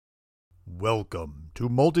Welcome to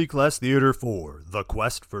Multiclass Theater 4, The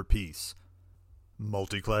Quest for Peace.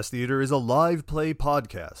 Multiclass Theater is a live play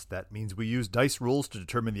podcast. That means we use dice rolls to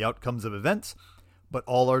determine the outcomes of events, but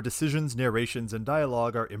all our decisions, narrations, and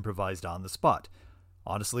dialogue are improvised on the spot.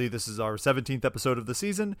 Honestly, this is our 17th episode of the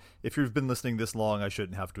season. If you've been listening this long, I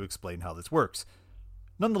shouldn't have to explain how this works.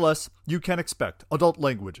 Nonetheless, you can expect adult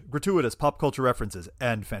language, gratuitous pop culture references,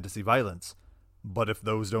 and fantasy violence. But if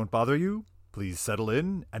those don't bother you, please settle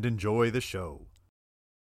in and enjoy the show.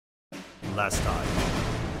 Last time,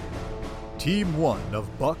 Team 1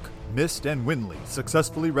 of Buck, Mist, and Winley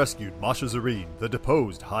successfully rescued Masha Zareen, the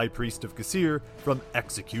deposed High Priest of Kasir, from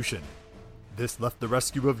execution. This left the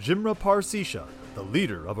rescue of Jimra Parsisha, the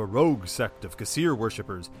leader of a rogue sect of Kasir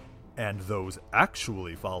worshippers, and those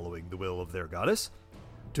actually following the will of their goddess,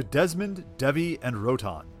 to Desmond, Devi, and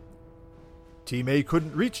Rotan. Team A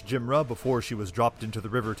couldn't reach Jimra before she was dropped into the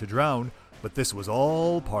river to drown, but this was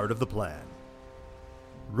all part of the plan.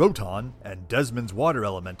 Rotan and Desmond's water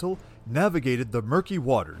elemental navigated the murky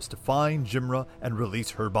waters to find Jimra and release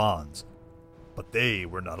her bonds. But they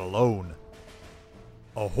were not alone.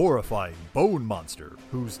 A horrifying bone monster,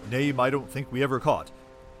 whose name I don't think we ever caught,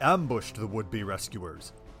 ambushed the would-be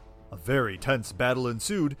rescuers. A very tense battle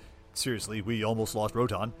ensued. Seriously, we almost lost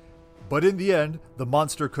Rotan. But in the end, the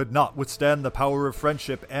monster could not withstand the power of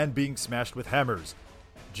friendship and being smashed with hammers.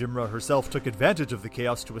 Jimra herself took advantage of the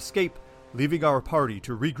chaos to escape, leaving our party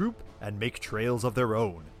to regroup and make trails of their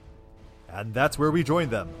own. And that's where we join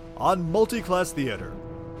them, on Multiclass Theater.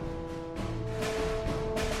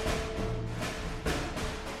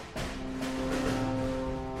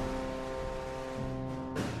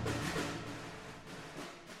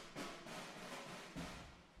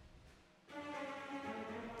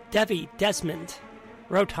 Devi, Desmond,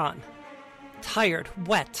 Rotan. Tired,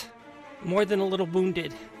 wet, more than a little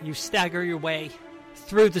wounded, you stagger your way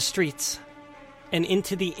through the streets and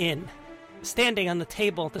into the inn. Standing on the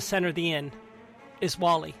table at the center of the inn is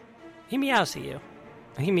Wally. He meows at you.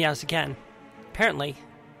 And he meows again. Apparently,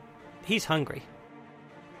 he's hungry.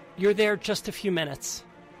 You're there just a few minutes,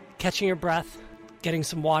 catching your breath, getting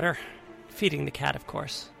some water, feeding the cat, of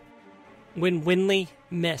course, when Winley,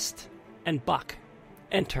 Mist, and Buck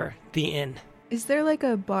enter the inn. Is there like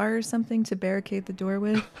a bar or something to barricade the door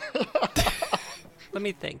with? Let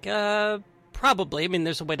me think. Probably. I mean,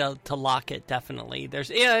 there's a way to lock it, definitely.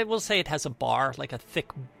 I will say it has a bar, like a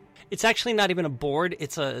thick... It's actually not even a board.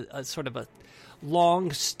 It's a sort of a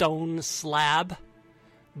long stone slab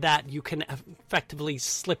that you can effectively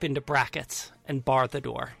slip into brackets and bar the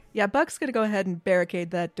door. Yeah, Buck's gonna go ahead and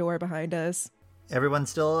barricade that door behind us. Everyone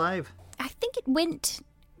still alive? I think it went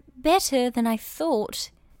better than I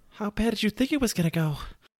thought. How bad did you think it was gonna go?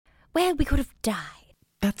 Well, we could have died.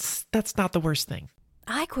 That's not the worst thing.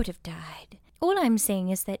 I could have died. All I'm saying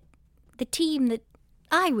is that the team that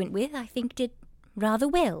I went with, I think, did rather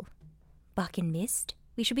well. Buck and Mist,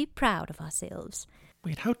 we should be proud of ourselves.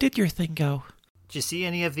 Wait, how did your thing go? Did you see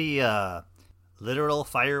any of the, literal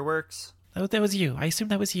fireworks? Oh, that was you. I assume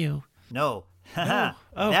that was you. No. No.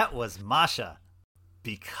 Oh. That was Masha.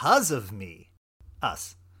 Because of me.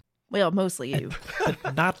 Us. Well, mostly you.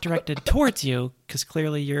 But not directed towards you, because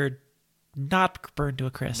clearly you're not burned to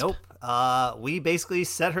a crisp. Nope. We basically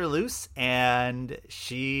set her loose, and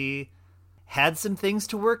she had some things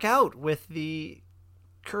to work out with the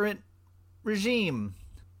current regime,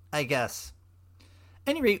 I guess.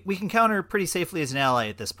 At any rate, we can count her pretty safely as an ally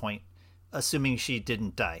at this point, assuming she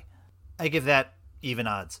didn't die. I give that even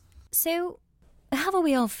odds. So, how are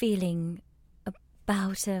we all feeling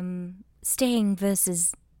about, staying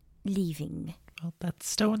versus leaving? Well, that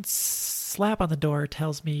stone slab on the door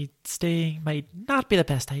tells me staying might not be the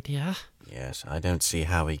best idea. Yes, I don't see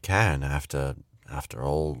how he can after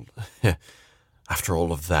all after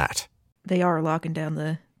all of that. They are locking down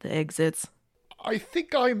the exits. I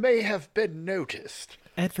think I may have been noticed.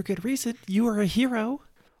 And for good reason. You are a hero.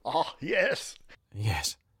 Ah, yes.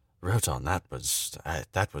 Yes, Rotan, that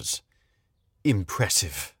was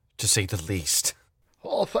impressive, to say the least.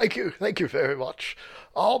 Oh, thank you very much.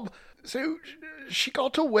 So she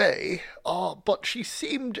got away, but she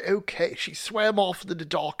seemed okay. She swam off into the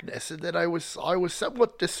darkness, and then I was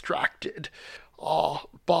somewhat distracted,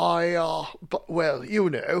 by well, you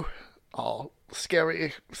know,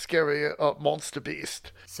 scary monster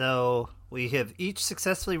beast. So we have each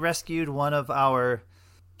successfully rescued one of our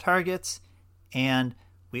targets, and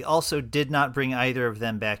we also did not bring either of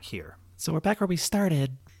them back here. So we're back where we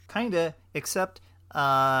started. Kinda, except,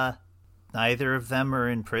 neither of them are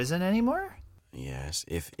in prison anymore? Yes,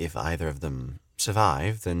 if either of them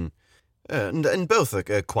survive, then... and both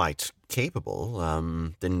are quite capable,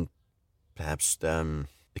 then perhaps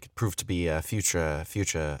prove to be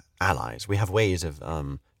future allies. We have ways of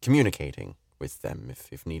communicating with them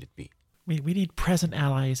if needed be. We need present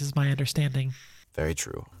allies, is my understanding. Very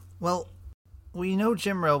true. Well, we know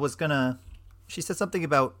Jimra was gonna... She said something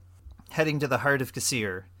about heading to the heart of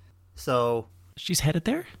Kasir. So... She's headed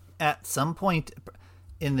there? At some point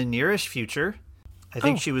in the nearest future. I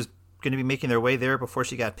think she was going to be making their way there before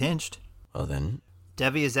she got pinched. Well then...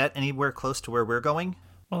 Devi, is that anywhere close to where we're going?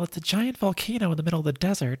 Well, it's a giant volcano in the middle of the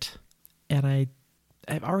desert, and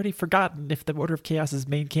I've already forgotten if the Order of Chaos's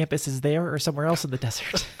main campus is there or somewhere else in the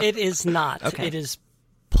desert. It is not. Okay. It is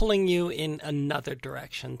pulling you in another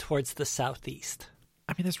direction, towards the southeast.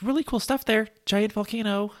 I mean, there's really cool stuff there. Giant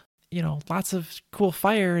volcano, lots of cool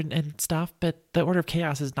fire and stuff, but the Order of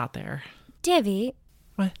Chaos is not there. Devi,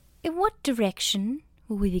 What? in what direction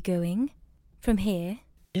will we be going from here?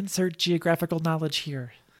 Insert geographical knowledge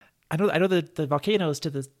here. I know that the volcano is to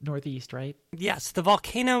the northeast, right? Yes, the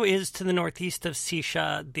volcano is to the northeast of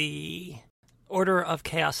Sisha. The Order of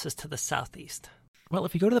Chaos is to the southeast. Well,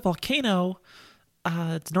 if we go to the volcano,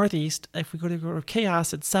 it's northeast. If we go to the Order of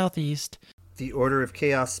Chaos, it's southeast. The Order of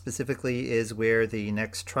Chaos specifically is where the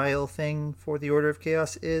next trial thing for the Order of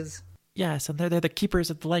Chaos is? Yes, and they're the keepers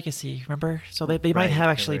of the legacy, remember? So they might Right, have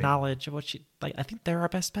actually right. knowledge of what she... I think they're our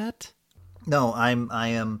best bet. No, I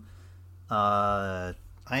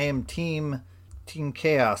am team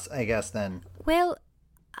Chaos, I guess, then. Well,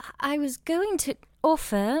 I was going to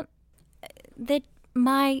offer that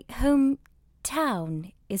my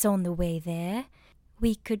hometown is on the way there.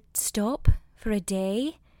 We could stop for a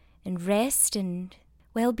day and rest and,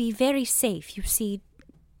 well, be very safe. You see,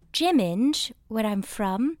 Gemhenge, where I'm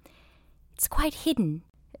from, it's quite hidden.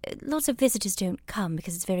 Lots of visitors don't come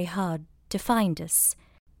because it's very hard to find us.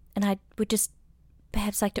 And I would just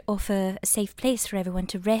perhaps like to offer a safe place for everyone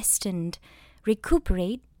to rest and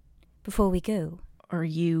recuperate before we go. Are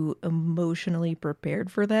you emotionally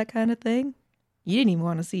prepared for that kind of thing? You didn't even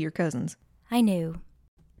want to see your cousins. I know.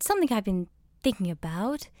 It's something I've been thinking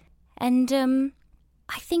about. And,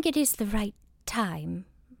 I think it is the right time.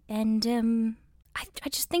 And, I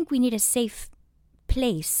just think we need a safe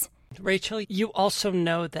place. Rachel, you also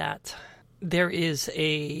know that there is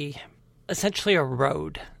essentially a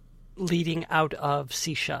road leading out of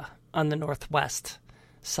Sisha on the northwest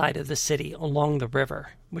side of the city along the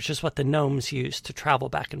river, which is what the gnomes use to travel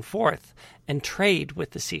back and forth and trade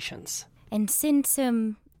with the Sishans. And since,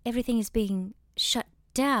 everything is being shut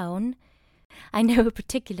down, I know a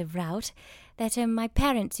particular route that, my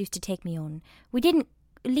parents used to take me on. We didn't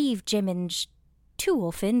leave Gemhenge too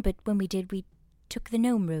often, but when we did, we took the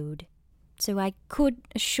gnome road. So I could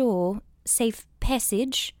assure safe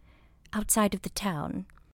passage outside of the town.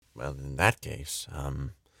 Well, in that case,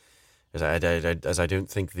 as I don't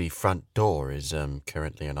think the front door is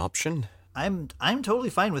currently an option. I'm totally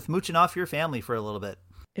fine with mooching off your family for a little bit.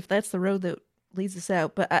 If that's the road that leads us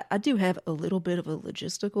out, but I do have a little bit of a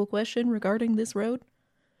logistical question regarding this road.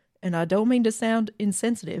 And I don't mean to sound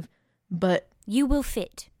insensitive, but... You will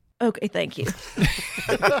fit. Okay, thank you.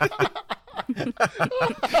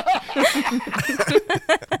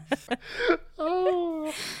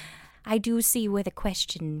 I do see where the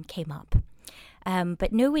question came up.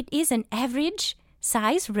 But no, it is an average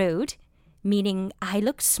size road, meaning I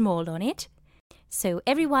look small on it. So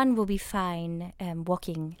everyone will be fine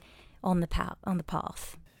walking on the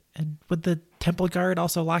path. And would the temple guard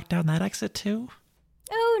also lock down that exit too?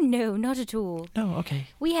 Oh, no, not at all. No, okay.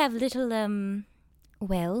 We have little,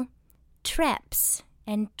 traps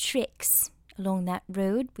and tricks along that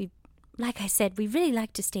road. Like I said, we really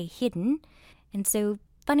like to stay hidden. And so,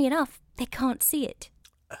 funny enough, they can't see it.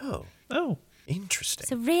 Oh. Interesting.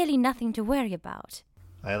 So really nothing to worry about.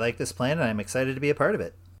 I like this plan, and I'm excited to be a part of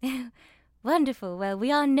it. Wonderful. Well,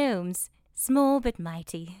 we are gnomes. Small but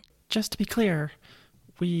mighty. Just to be clear,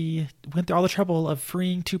 we went through all the trouble of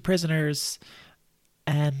freeing 2 prisoners,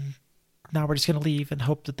 and now we're just going to leave and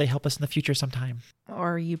hope that they help us in the future sometime.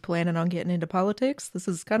 Are you planning on getting into politics? This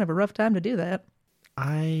is kind of a rough time to do that.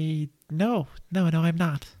 No, I'm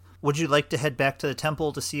not. Would you like to head back to the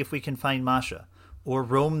temple to see if we can find Masha? Or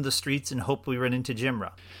roam the streets and hope we run into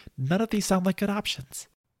Jimra? None of these sound like good options.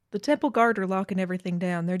 The temple guard are locking everything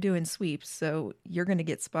down. They're doing sweeps, so you're going to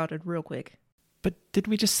get spotted real quick. But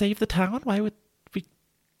didn't we just save the town? Why would we...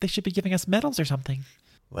 They should be giving us medals or something.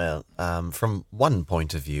 Well, from one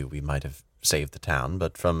point of view, we might have saved the town,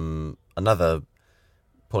 but from another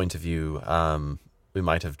point of view, we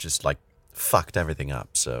might have just, fucked everything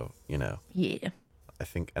up, so, Yeah. I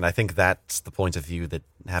think that's the point of view that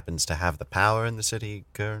happens to have the power in the city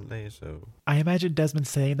currently, so... I imagine Desmond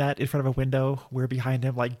saying that in front of a window where behind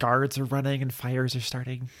him, guards are running and fires are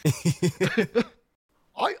starting.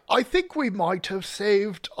 I think we might have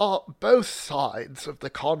saved both sides of the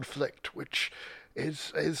conflict, which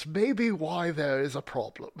is maybe why there is a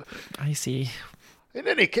problem. I see. In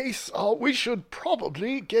any case, we should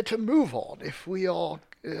probably get a move on if we are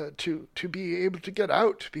to be able to get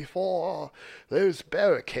out before those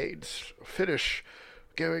barricades finish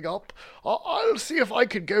going up. I'll see if I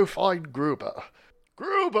can go find Gruber.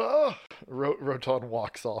 Gruber! Rotan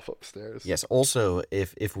walks off upstairs. Yes, also,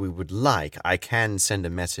 if we would like, I can send a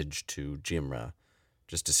message to Jimra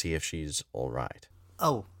just to see if she's all right.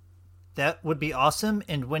 Oh, that would be awesome.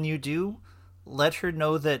 And when you do, let her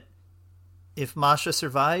know that if Masha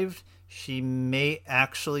survived, she may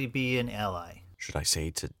actually be an ally. Should I say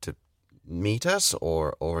to meet us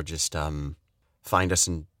or just find us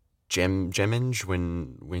in Gemhenge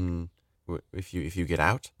when if you get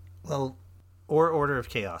out? Well, or Order of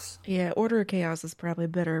Chaos. Yeah, Order of Chaos is probably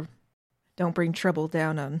better. Don't bring trouble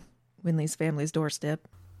down on Winley's family's doorstep.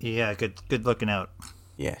 Yeah, good looking out.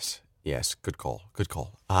 Yes, good call.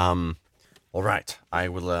 All right, I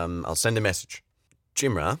will, I'll send a message.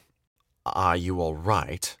 Jimra, are you all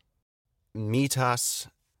right? Meet us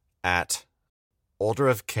at Order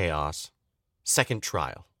of Chaos, second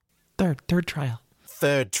trial. Third trial.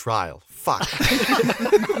 Third trial. Fuck.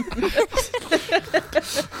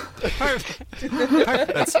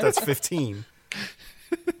 That's 15.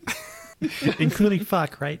 Including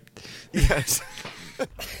fuck, right? Yes.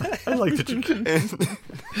 I like that you can.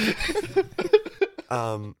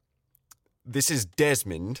 This is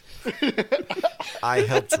Desmond. I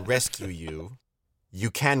helped rescue you. You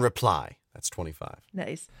can reply. That's 25.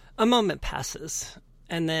 Nice. A moment passes,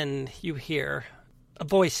 and then you hear a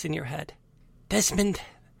voice in your head. Desmond,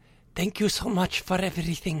 thank you so much for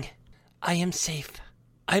everything. I am safe.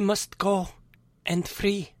 I must go and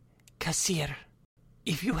free Kassir.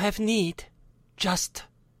 If you have need, just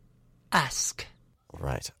ask. All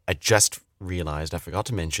right. I just realized I forgot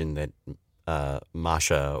to mention that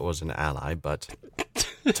Masha was an ally, but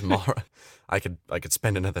tomorrow I could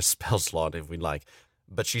spend another spell slot if we'd like.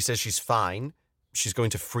 But she says she's fine. She's going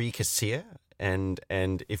to free Kassir, and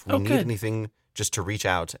if we need anything, just to reach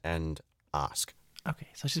out and ask. Okay,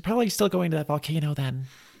 so she's probably still going to that volcano then,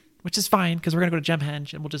 which is fine because we're going to go to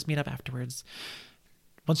Gemhenge and we'll just meet up afterwards.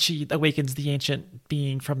 Once she awakens the ancient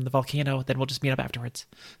being from the volcano, then we'll just meet up afterwards.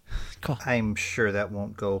 Cool. I'm sure that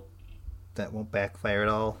won't backfire at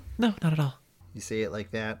all. No, not at all. You say it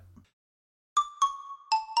like that.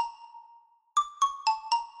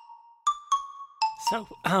 So,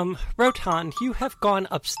 Rotan, you have gone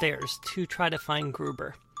upstairs to try to find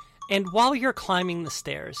Gruber. And while you're climbing the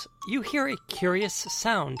stairs, you hear a curious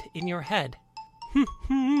sound in your head.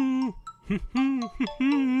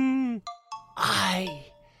 I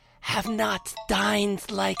have not dined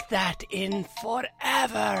like that in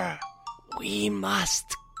forever. We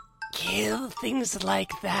must kill things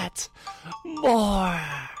like that more.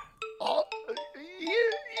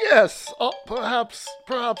 Yes, perhaps,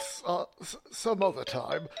 some other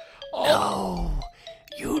time. No,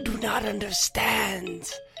 you do not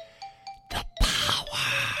understand the power.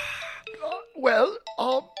 Well,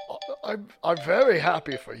 I'm very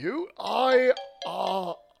happy for you. I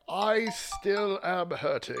still am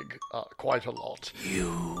hurting quite a lot.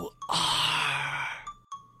 You are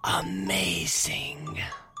amazing.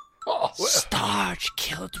 Oh, well. Starch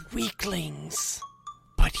killed weaklings,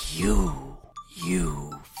 but you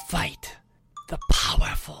fight the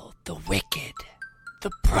powerful, the wicked,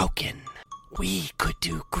 the broken. We could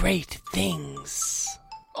do great things.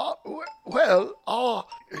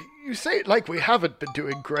 You say it like we haven't been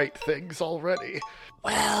doing great things already.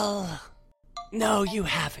 Well, no, you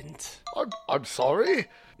haven't. I'm sorry.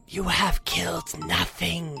 You have killed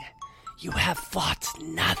nothing. You have fought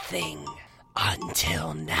nothing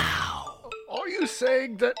until now. Are you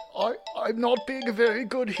saying that I'm not being a very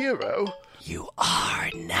good hero? You are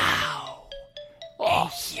now a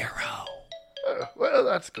hero. Well,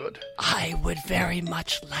 that's good. I would very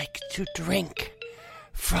much like to drink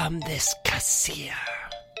from this Kassir.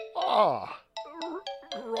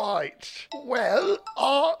 Right. Well,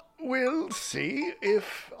 we'll see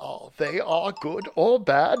if they are good or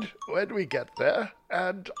bad when we get there,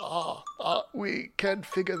 and we can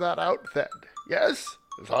figure that out then. Yes?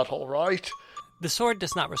 Is that all right? The sword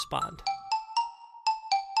does not respond.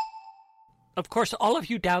 Of course, all of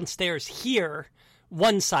you downstairs hear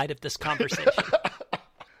one side of this conversation.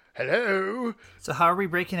 Hello? So how are we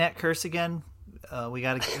breaking that curse again? We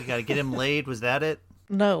gotta get him laid. Was that it?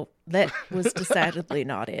 No, that was decidedly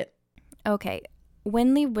not it. Okay,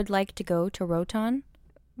 Winley would like to go to Rotan.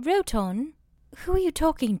 Rotan, who are you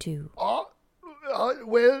talking to?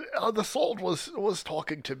 The sword was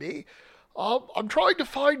talking to me. I'm trying to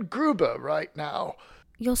find Gruber right now.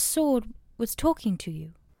 Your sword was talking to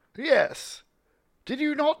you. Yes. Did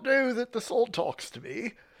you not know that the sword talks to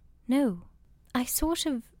me? No. I sort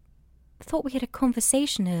of thought we had a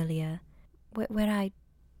conversation earlier where I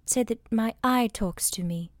said that my eye talks to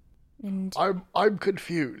me. And I'm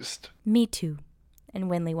confused. me too. And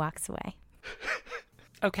Winley walks away.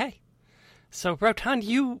 Okay. So, Rotan,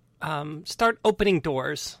 you start opening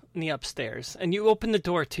doors in the upstairs, and you open the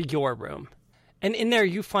door to your room. And in there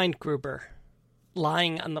you find Gruber,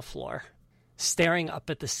 lying on the floor, staring up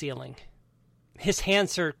at the ceiling. His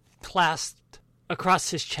hands are clasped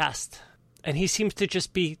across his chest, and he seems to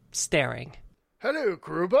just be staring. Hello,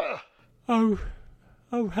 Gruber. Oh,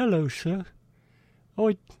 hello, sir.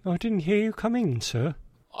 I didn't hear you come in, sir.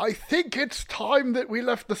 I think it's time that we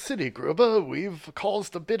left the city, Gruber. We've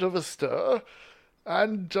caused a bit of a stir,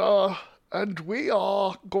 and we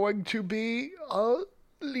are going to be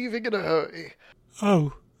leaving in a hurry.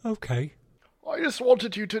 Oh, okay. I just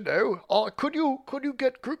wanted you to know. Could you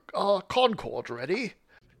get Concord ready?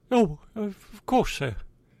 Oh, of course, sir.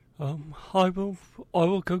 I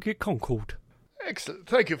will go get Concord. Excellent.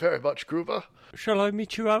 Thank you very much, Gruber. Shall I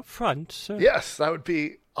meet you out front, sir? Yes, that would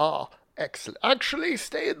be excellent. Actually,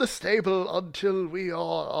 stay in the stable until we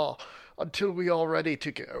are ready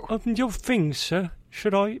to go. Your things, sir.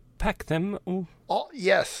 Should I pack them or?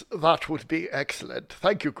 Yes, that would be excellent.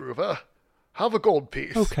 Thank you, Gruber. Have a gold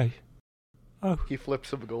piece. Okay. Oh. He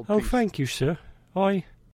flips him a gold Oh, piece. thank you, sir. I'm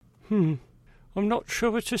not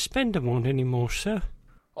sure what to spend them on anymore, sir.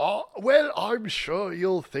 Well, I'm sure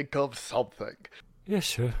you'll think of something. Yes,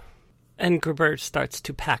 sir. And Gruber starts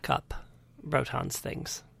to pack up Rotan's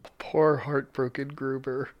things. Poor heartbroken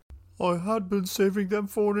Gruber. I had been saving them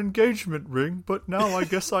for an engagement ring, but now I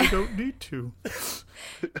guess I don't need to.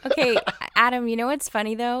 Okay, Adam, you know what's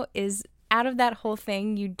funny, though, is out of that whole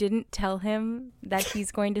thing, you didn't tell him that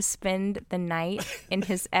he's going to spend the night in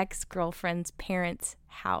his ex-girlfriend's parents'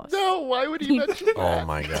 house. No, why would he mention that? Oh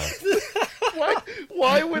my god.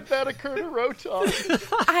 Why would that occur to Rotan?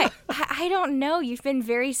 I don't know. You've been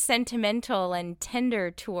very sentimental and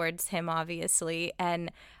tender towards him, obviously,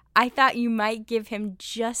 and I thought you might give him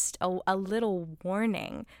just a little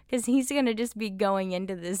warning, because he's going to just be going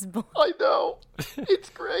into this book. I know. It's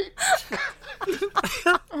great.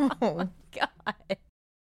 Oh, God.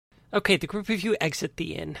 Okay, the group of you exit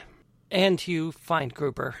the inn, and you find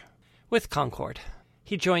Gruber with Concord.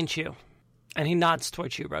 He joins you, and he nods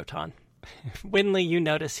towards you, Rotan. Winley, you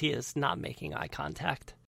notice he is not making eye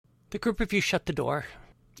contact. The group of you shut the door.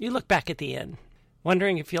 You look back at the inn,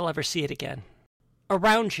 wondering if you'll ever see it again.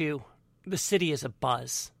 Around you, the city is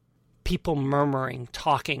abuzz. People murmuring,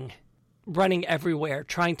 talking, running everywhere,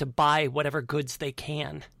 trying to buy whatever goods they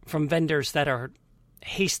can from vendors that are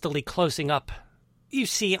hastily closing up. You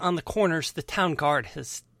see on the corners the town guard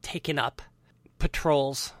has taken up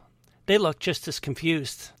patrols. They look just as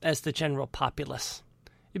confused as the general populace.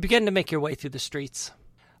 You begin to make your way through the streets,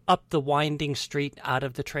 up the winding street out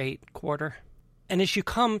of the trade quarter. And as you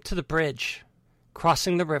come to the bridge,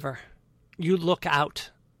 crossing the river, you look out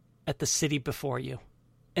at the city before you,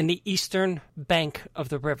 and the eastern bank of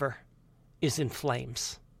the river is in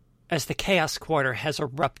flames, as the Chaos Quarter has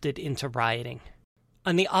erupted into rioting.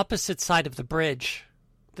 On the opposite side of the bridge,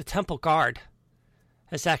 the Temple Guard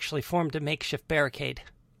has actually formed a makeshift barricade,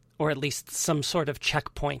 or at least some sort of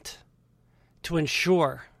checkpoint, to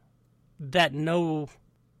ensure that no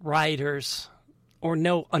rioters or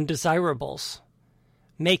no undesirables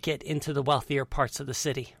make it into the wealthier parts of the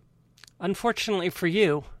city. Unfortunately for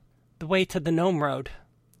you, the way to the Gnome Road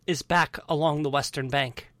is back along the western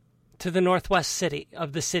bank, to the northwest city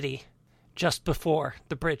of the city, just before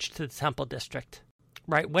the bridge to the Temple District,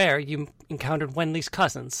 right where you encountered Wenley's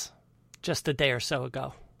cousins just a day or so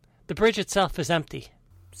ago. The bridge itself is empty.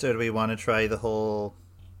 So do we want to try the whole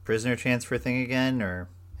prisoner transfer thing again, or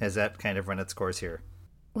has that kind of run its course here?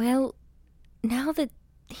 Well, now that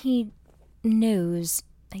he knows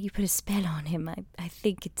that you put a spell on him, I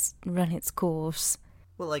think it's run its course.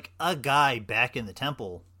 Well, like a guy back in the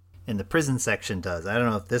temple, in the prison section does. I don't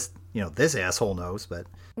know if this asshole knows, but...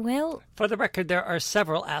 Well... For the record, there are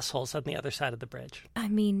several assholes on the other side of the bridge. I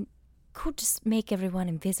mean, could just make everyone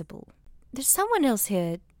invisible. Does someone else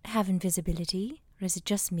here have invisibility, or is it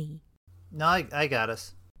just me? No, I got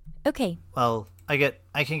us. Okay. Well, I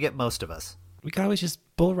can get most of us. We could always just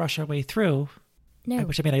bull rush our way through. No.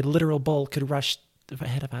 Which, I mean, a literal bull could rush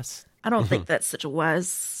ahead of us. I don't think that's such a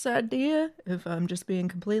wise idea, if I'm just being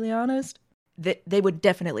completely honest. They would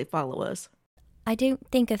definitely follow us. I don't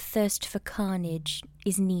think a thirst for carnage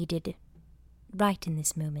is needed right in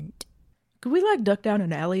this moment. Could we, duck down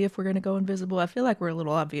an alley if we're going to go invisible? I feel like we're a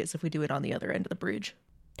little obvious if we do it on the other end of the bridge.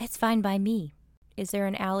 That's fine by me. Is there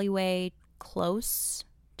an alleyway close,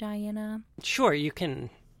 Diana? Sure, you can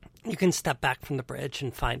step back from the bridge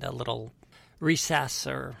and find a little recess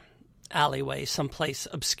or alleyway, someplace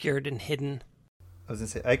obscured and hidden. I was gonna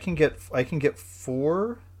say I can get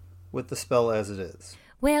 4 with the spell as it is.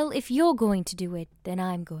 Well, if you're going to do it, then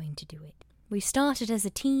I'm going to do it. We started as a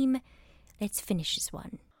team. Let's finish this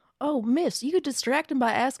one. Oh, miss, you could distract them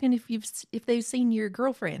by asking if they've seen your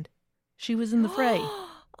girlfriend. She was in the fray.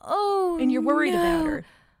 Oh, and you're worried about her.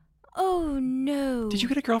 Oh, no. Did you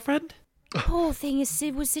get a girlfriend? Poor thing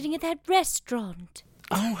was sitting at that restaurant.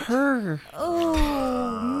 Oh, her.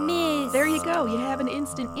 Oh, miss. There you go. You have an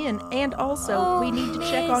instant in. And also, we need to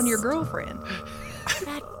check on your girlfriend.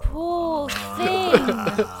 That poor thing.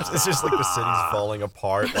 It's just like the city's falling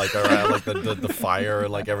apart, like around like the fire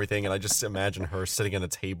and like everything, and I just imagine her sitting at a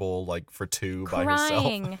table like for 2 by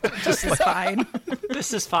Crying. herself. This is fine.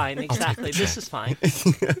 This is fine, exactly. This is fine.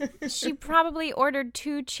 She probably ordered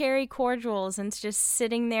 2 cherry cordials and just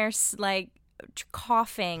sitting there like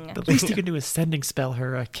coughing. The least you can do is sending spell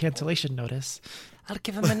her a cancellation notice. I'll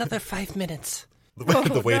give him another 5 minutes.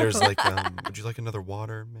 The waiter's like, would you like another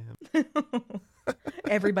water, ma'am?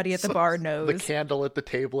 Everybody at the bar knows. The candle at the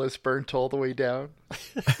table is burnt all the way down.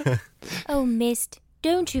 Oh, Mist,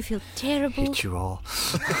 don't you feel terrible? Hate you all.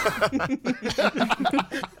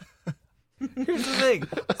 Here's the thing.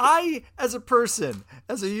 I, as a person,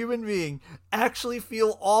 as a human being, actually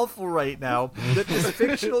feel awful right now that this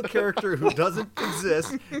fictional character who doesn't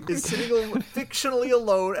exist is sitting fictionally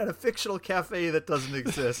alone at a fictional cafe that doesn't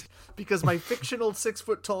exist because my fictional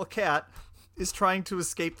 6-foot-tall cat is trying to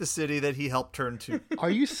escape the city that he helped turn to. Are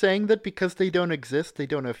you saying that because they don't exist, they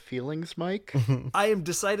don't have feelings, Mike? I am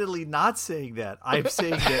decidedly not saying that. I'm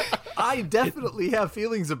saying that I definitely have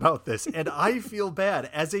feelings about this, and I feel bad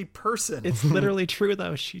as a person. It's literally true,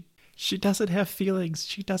 though. She doesn't have feelings.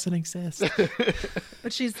 She doesn't exist.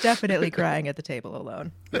 But she's definitely crying at the table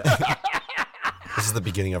alone. This is the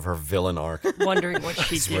beginning of her villain arc. Wondering what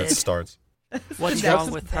she This is where it did. starts. What's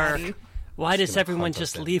wrong with her? Why does everyone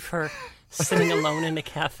just leave her sitting alone in a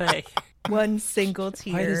cafe? One single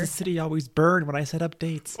tear. Why does the city always burn when I set up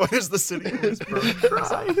dates? Why does the city always burn?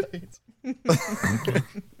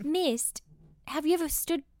 Mist, have you ever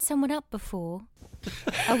stood someone up before?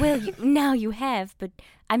 Oh, well, now you have, but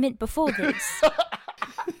I meant before this.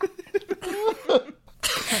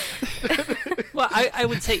 Well, I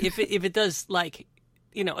would say if it does,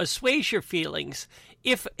 assuage your feelings,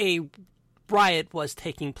 if a riot was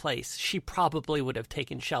taking place, she probably would have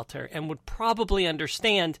taken shelter and would probably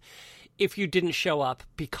understand if you didn't show up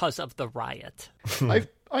because of the riot.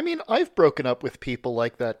 I've broken up with people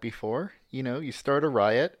like that before. You start a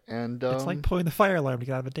riot and It's like pulling the fire alarm to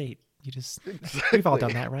get out of a date. We've all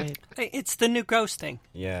done that, right? It's the new ghosting.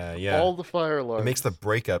 Yeah. all the fire alarms. It makes the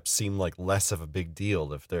breakup seem like less of a big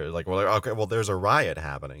deal if they're like, well, there's a riot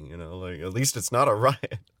happening, at least it's not a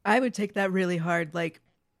riot. I would take that really hard.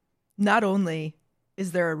 Not only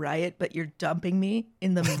is there a riot, but you're dumping me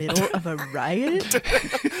in the middle of a riot?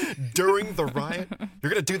 During the riot?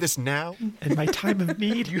 You're going to do this now? In my time of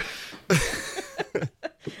need?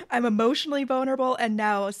 I'm emotionally vulnerable, and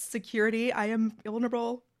now security, I am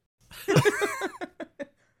vulnerable.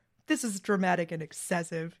 This is dramatic and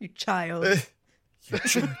excessive, you child.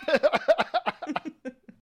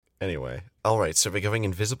 Anyway, all right, so we're going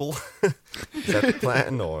invisible? Is that the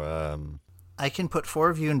plan, or... I can put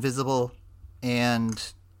 4 of you invisible and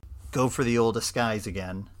go for the old disguise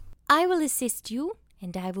again. I will assist you,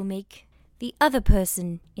 and I will make the other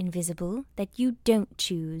person invisible that you don't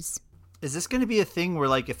choose. Is this going to be a thing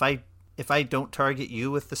where, if I don't target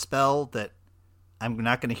you with the spell, that I'm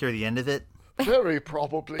not going to hear the end of it? Very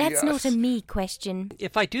probably, That's yes. not a me question.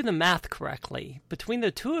 If I do the math correctly, between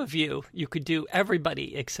the 2 of you, you could do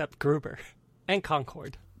everybody except Gruber and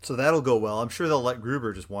Concord. So that'll go well. I'm sure they'll let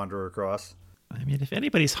Gruber just wander across. I mean, if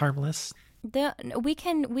anybody's harmless. We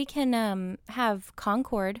can have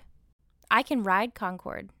Concord. I can ride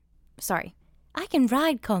Concord. Sorry. I can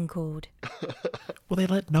ride Concord. Will they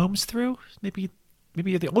let gnomes through? Maybe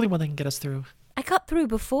you're the only one that can get us through. I got through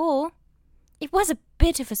before. It was a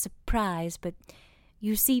bit of a surprise, but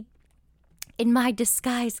you see, in my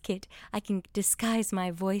disguise kit, I can disguise my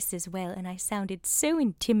voice as well, and I sounded so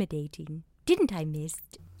intimidating. Didn't I,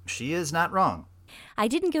 Mist? She is not wrong. I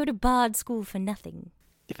didn't go to bard school for nothing.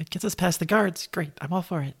 If it gets us past the guards, great. I'm all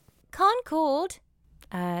for it. Concord.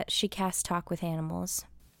 She casts talk with animals.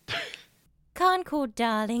 Concord,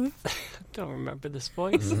 darling. Don't remember this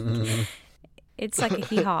voice. It's like a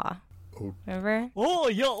hee-haw. Remember? Oh,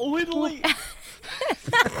 you're literally...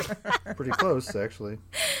 Pretty close, actually.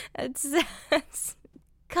 That's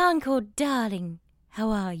Concord, darling. How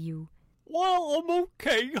are you? Well, I'm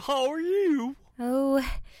okay. How are you? Oh,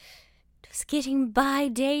 just getting by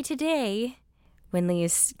day to day. Winley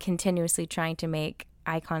is continuously trying to make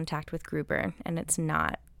eye contact with Gruber, and it's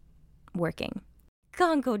not working.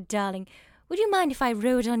 Concord, darling, would you mind if I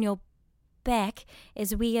rode on your back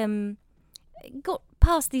as we, got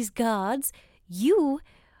past these guards? You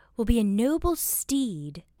will be a noble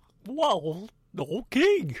steed. Well,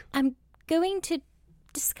 okay. I'm going to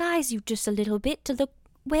disguise you just a little bit to look,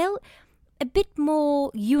 well, a bit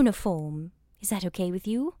more uniform. Is that okay with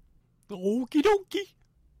you? Okie dokie.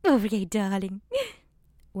 Okay, darling.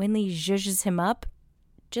 Winley zhuzhes him up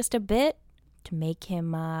just a bit to make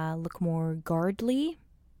him look more guardly,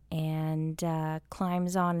 and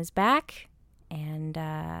climbs on his back, and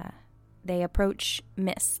they approach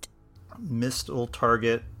Mist. Mist will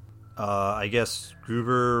target, I guess,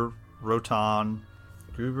 Gruber, Rotan,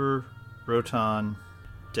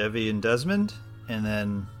 Devi, and Desmond, and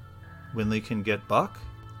then Winley can get Buck.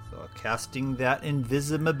 So casting that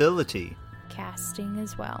invisibility. Casting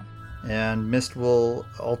as well. And Mist will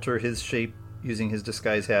alter his shape using his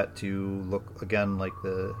disguise hat to look again like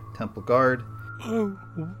the temple guard. Oh,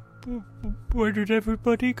 where did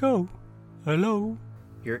everybody go? Hello?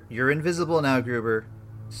 You're invisible now, Gruber.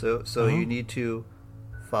 So you need to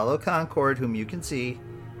follow Concord, whom you can see,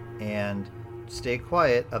 and stay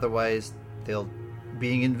quiet. Otherwise,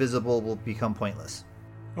 being invisible will become pointless.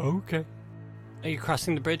 Okay. Are you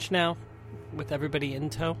crossing the bridge now, with everybody in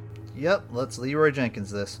tow? Yep, let's Leroy Jenkins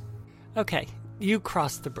this. Okay, you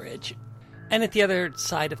cross the bridge, and at the other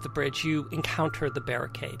side of the bridge, you encounter the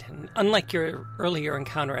barricade. And unlike your earlier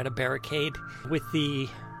encounter at a barricade with the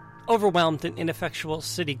overwhelmed and ineffectual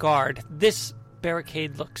city guard, this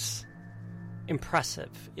barricade looks impressive.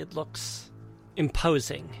 It looks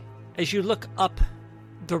imposing. As you look up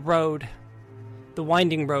the road, the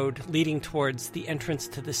winding road leading towards the entrance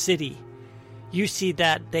to the city, you see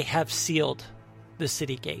that they have sealed the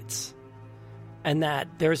city gates, and that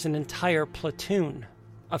there's an entire platoon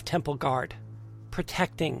of temple guard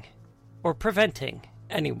protecting or preventing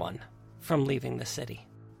anyone from leaving the city.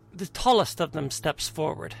 The tallest of them steps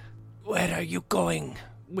forward. Where are you going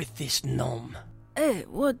with this gnome? Hey,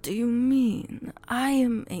 what do you mean? I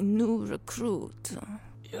am a new recruit.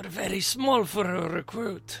 You're very small for a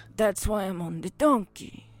recruit. That's why I'm on the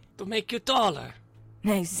donkey. To make you taller.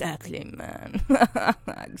 Exactly, man.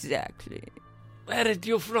 Exactly. Where are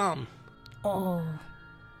you from? Oh,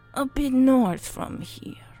 a bit north from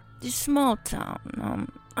here. This small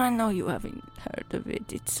town. I know you haven't heard of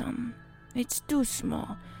it. It's too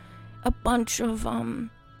small. A bunch of,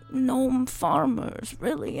 gnome farmers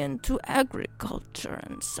really into agriculture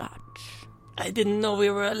and such. I didn't know we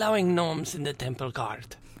were allowing gnomes in the temple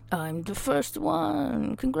guard. I'm the first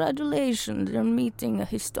one. Congratulations, you're meeting a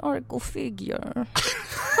historical figure.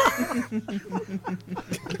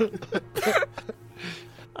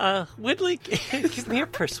 Whitley, give me a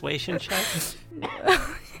persuasion check.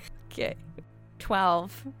 Okay.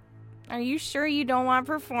 12. Are you sure you don't want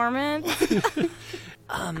performance?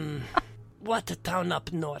 What a town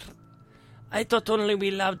up north. I thought only we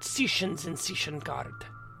allowed Sishans in Sishan guard.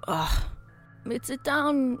 It's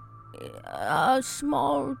a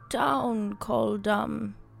small town called,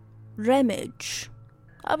 Remage.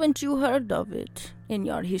 Haven't you heard of it in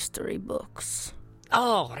your history books?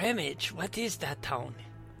 Oh, Remage, what is that town?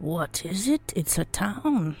 What is it? It's a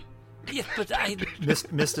town. Yes, but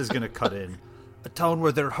Mist is going to cut in. A town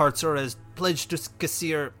where their hearts are as pledged to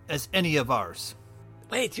Kassir as any of ours.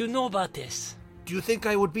 Wait, you know about this? Do you think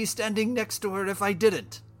I would be standing next to her if I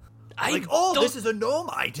didn't? This is a gnome?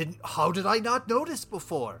 How did I not notice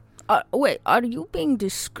before? Wait, are you being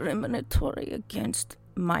discriminatory against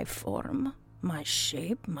my form, my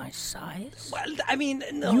shape, my size? Well, I mean,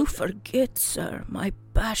 no. You forget, sir, my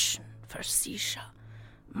passion for Sisha,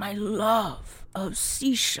 my love of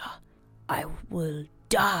Sisha. I will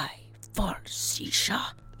die for Sisha.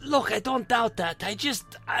 Look, I don't doubt that.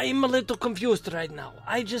 I'm a little confused right now.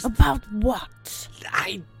 About what?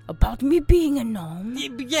 About me being a gnome?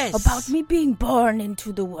 Yes. About me being born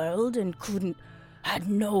into the world and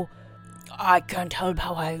I can't help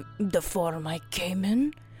the form I came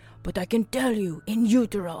in, but I can tell you, in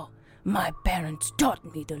utero, my parents taught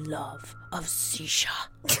me the love of Sisha.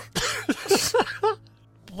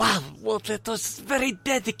 Wow, well, that was very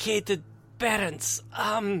dedicated parents.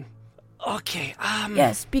 Okay,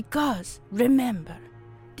 Yes, because, remember,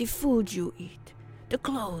 the food you eat, the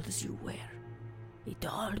clothes you wear, it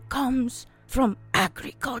all comes from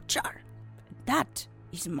agriculture. That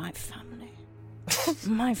is my family.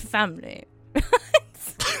 My family.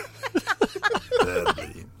 us.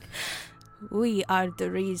 We are the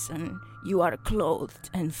reason you are clothed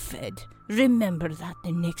and fed. Remember that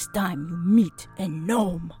the next time you meet a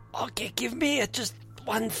gnome. Okay, give me just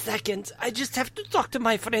 1 second. I just have to talk to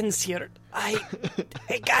my friends here.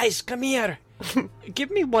 Hey guys, come here.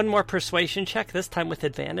 Give me one more persuasion check, this time with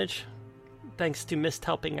advantage. Thanks to Mist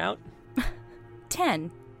helping out.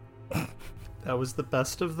 10. That was the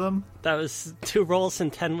best of them? That was 2 rolls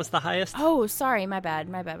and 10 was the highest. Oh, sorry, my bad.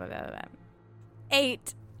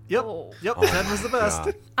 8. Yep. Oh. Yep, 10 was the best.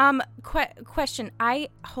 Question.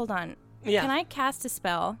 Hold on. Yeah. Can I cast a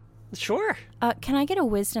spell? Sure. Can I get a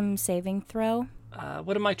wisdom saving throw?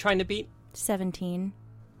 What am I trying to beat? 17.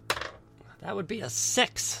 That would be a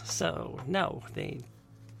 6, so no, they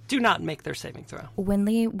do not make their saving throw.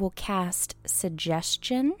 Winley will cast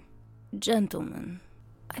Suggestion. Gentlemen,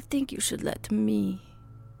 I think you should let me,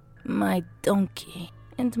 my donkey,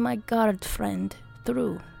 and my guard friend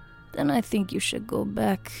through. Then I think you should go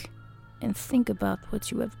back and think about what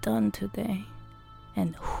you have done today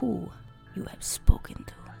and who you have spoken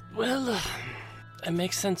to. Well, it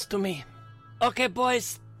makes sense to me. Okay,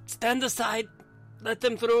 boys, stand aside. Let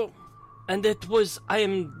them through. And I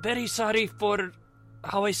am very sorry for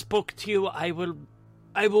how I spoke to you. I will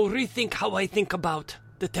rethink how I think about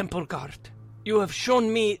the temple guard. You have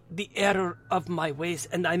shown me the error of my ways,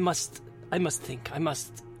 and I must think.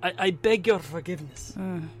 I beg your forgiveness.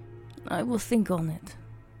 I will think on it,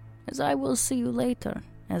 as I will see you later,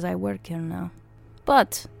 as I work here now.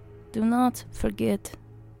 But do not forget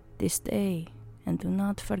this day, and do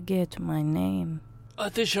not forget my name.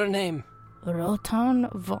 What is your name? Rotan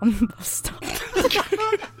von Bastard.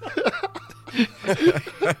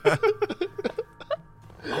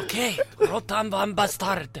 Okay, Rotan von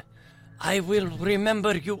Bastard. I will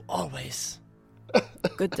remember you always.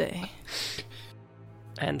 Good day.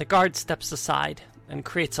 And the guard steps aside and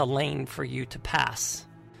creates a lane for you to pass.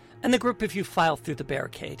 And the group of you file through the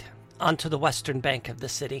barricade onto the western bank of the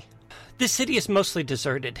city. This city is mostly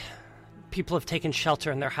deserted. People have taken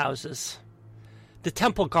shelter in their houses. The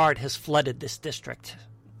temple guard has flooded this district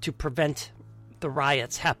to prevent the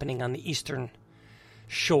riots happening on the eastern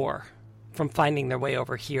shore from finding their way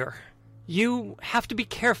over here. You have to be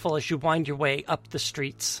careful as you wind your way up the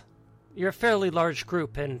streets. You're a fairly large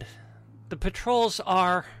group, and the patrols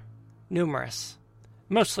are numerous.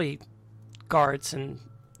 Mostly guards in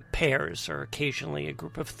pairs, or occasionally a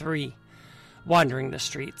group of 3 wandering the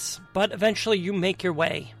streets. But eventually you make your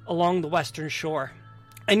way along the western shore,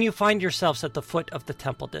 and you find yourselves at the foot of the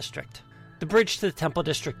temple district. The bridge to the temple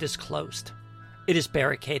district is closed. It is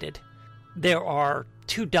barricaded. There are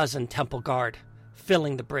 24 temple guard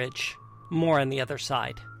filling the bridge, more on the other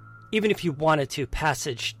side. Even if you wanted to,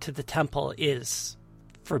 passage to the temple is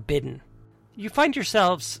forbidden. You find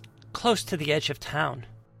yourselves close to the edge of town.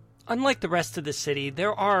 Unlike the rest of the city,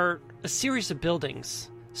 there are a series of buildings,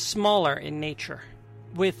 smaller in nature,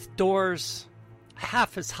 with doors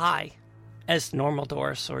half as high as normal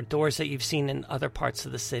doors or doors that you've seen in other parts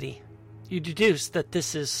of the city. You deduce that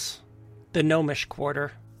this is the gnomish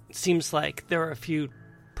quarter. It seems like there are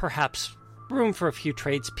perhaps room for a few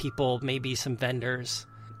tradespeople, maybe some vendors,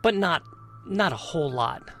 but not a whole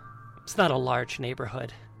lot. It's not a large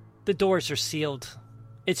neighborhood. The doors are sealed.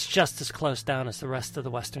 It's just as closed down as the rest of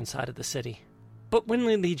the western side of the city. But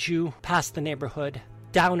Winley leads you past the neighborhood,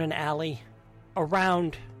 down an alley,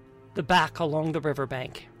 around the back along the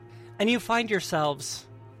riverbank, and you find yourselves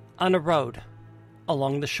on a road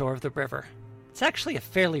along the shore of the river. It's actually a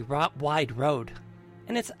fairly wide road,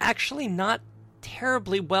 and it's actually not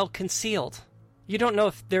terribly well concealed. You don't know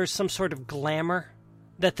if there's some sort of glamour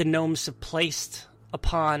that the gnomes have placed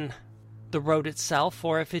upon the road itself,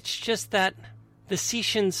 or if it's just that the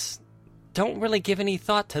Cetians don't really give any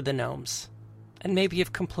thought to the gnomes, and maybe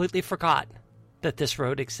have completely forgot that this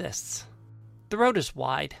road exists. The road is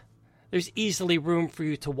wide. There's easily room for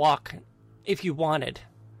you to walk, if you wanted,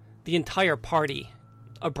 the entire party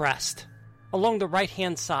abreast. Along the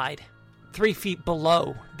right-hand side, 3 feet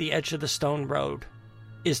below the edge of the stone road,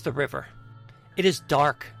 is the river. It is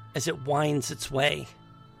dark as it winds its way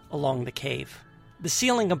along the cave. The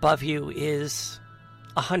ceiling above you is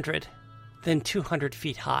 100, then 200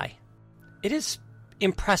 feet high. It is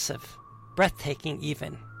impressive, breathtaking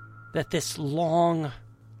even, that this long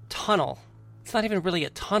tunnel, it's not even really a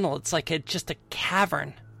tunnel, it's like just a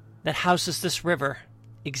cavern that houses this river,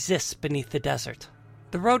 exists beneath the desert.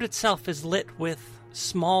 The road itself is lit with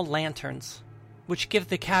small lanterns, which give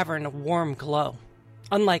the cavern a warm glow.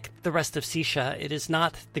 Unlike the rest of Sisha, it is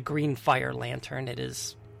not the green fire lantern, it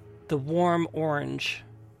is the warm orange,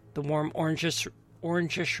 the warm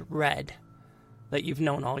orangish red that you've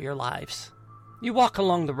known all your lives. You walk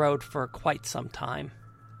along the road for quite some time,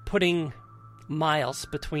 putting miles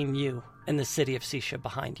between you and the city of Sisha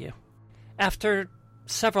behind you. After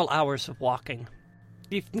several hours of walking,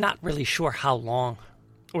 you're not really sure how long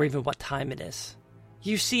or even what time it is.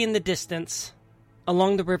 You see in the distance,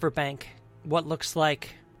 along the riverbank, what looks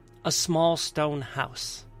like a small stone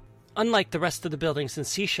house. Unlike the rest of the buildings in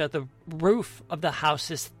Sisha, the roof of the house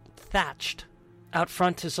is thatched. Out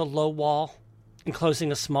front is a low wall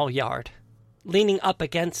enclosing a small yard. Leaning up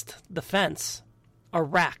against the fence are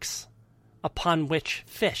racks upon which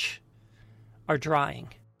fish are drying.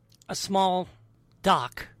 A small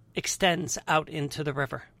dock extends out into the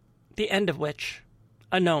river, the end of which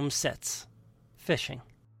a gnome sits, fishing.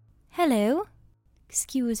 Hello.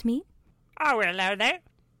 Excuse me. Oh, hello there.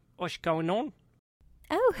 What's going on?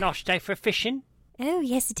 Oh. Nice day for fishing. Oh,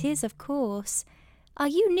 yes, it is, of course. Are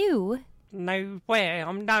you new? No, where?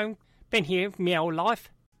 I'm no. Been here my whole life.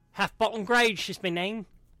 Half-Bottom Grange is my name.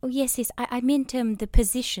 Oh, yes, I meant, the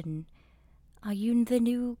position. Are you the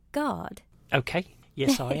new guard? Okay,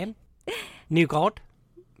 yes, I am. New guard.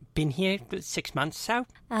 Been here for 6 months, so.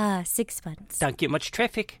 Ah, 6 months. Don't get much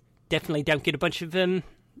traffic. Definitely don't get a bunch of,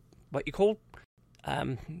 what you call,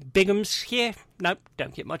 bigums here. Nope,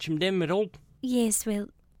 don't get much of them at all. Yes, well,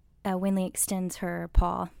 Winley extends her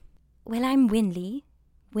paw. Well, I'm Winley.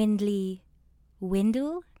 Windley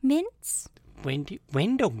Windle Mints?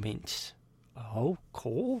 Window mints. Oh,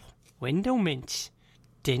 cool. Window mints.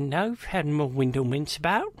 Didn't know you've had more window mints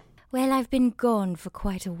about. Well, I've been gone for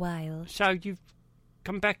quite a while. So you've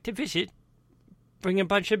come back to visit? Bring a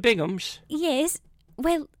bunch of bigums? Yes.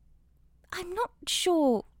 Well, I'm not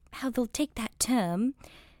sure how they'll take that term.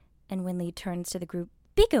 And Winley turns to the group.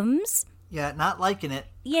 Bigums? Yeah, not liking it.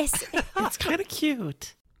 Yes. It's kind of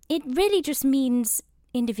cute. It really just means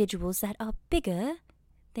individuals that are bigger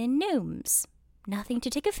than gnomes. Nothing to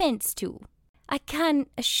take offense to. I can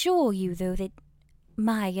assure you, though, that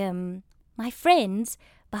my friends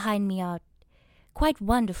behind me are quite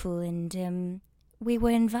wonderful, and we were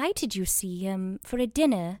invited, you see, for a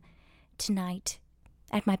dinner tonight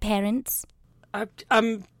at my parents'.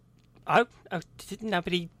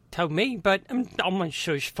 Nobody told me, but I'm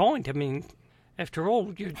sure it's fine. I mean, after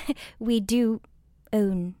all, you. We do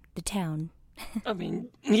own the town. I mean,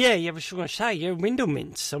 yeah, you was going to say you're window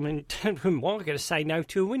mints. I mean, who am I going to say no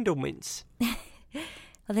to window mints?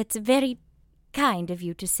 Well, that's very kind of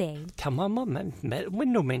you to say. Tell my mum I met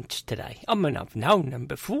window mints today. I mean, I've known them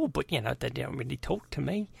before, but, they don't really talk to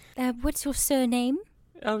me. What's your surname?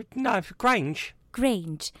 Oh, no, Grange.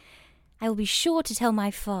 Grange. I will be sure to tell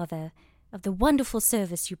my father of the wonderful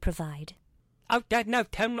service you provide. Oh, Dad, no,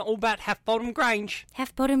 tell him all about Half-Bottom Grange.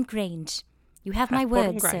 Half-Bottom Grange. You have my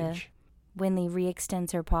word, sir. Grange. Winley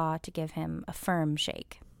re-extends her paw to give him a firm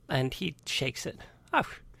shake. And he shakes it. Oh,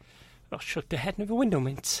 I shook the head of a window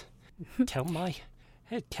mints. Tell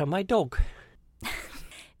my dog.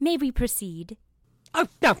 May we proceed? Oh,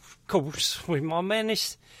 no, of course, with my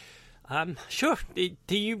manners. Sure.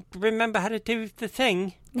 Do you remember how to do the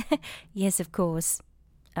thing? Yes, of course.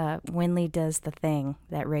 Winley does the thing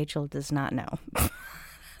that Rachel does not know.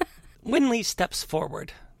 Winley steps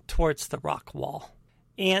forward towards the rock wall.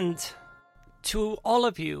 And to all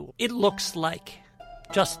of you, it looks like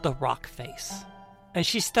just the rock face. And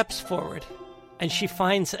she steps forward, and she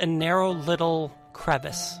finds a narrow little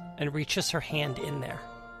crevice and reaches her hand in there.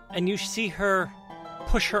 And you see her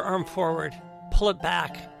push her arm forward, pull it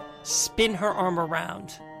back, spin her arm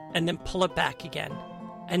around, and then pull it back again.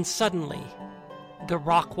 And suddenly, the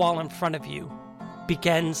rock wall in front of you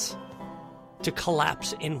begins to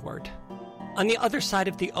collapse inward. On the other side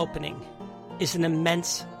of the opening is an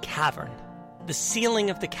immense cavern. The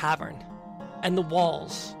ceiling of the cavern and the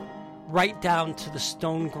walls, right down to the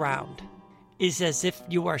stone ground, is as if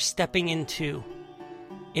you are stepping into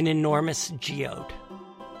an enormous geode.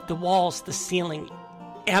 The walls, the ceiling,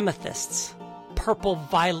 amethysts,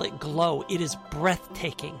 purple-violet glow. It is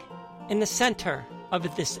breathtaking. In the center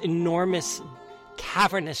of this enormous,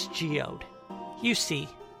 cavernous geode, you see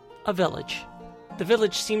a village. The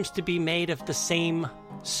village seems to be made of the same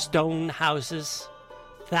stone houses,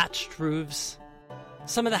 thatched roofs.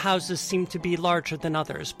 Some of the houses seem to be larger than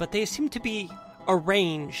others, but they seem to be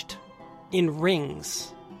arranged in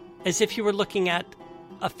rings, as if you were looking at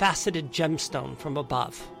a faceted gemstone from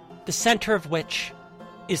above, the center of which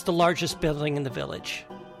is the largest building in the village,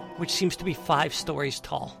 which seems to be 5 stories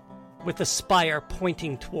tall, with a spire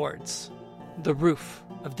pointing towards the roof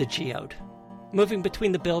of the geode. Moving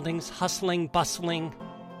between the buildings, hustling, bustling,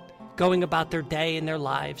 going about their day and their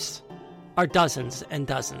lives, are dozens and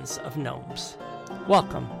dozens of gnomes.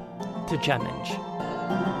 Welcome to Gemhenge.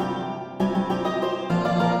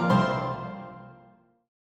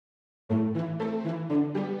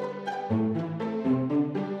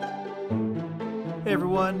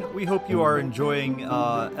 everyone. We hope you are enjoying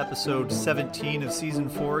episode 17 of season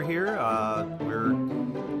 4 here.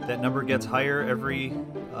 That number gets higher every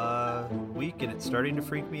week, and it's starting to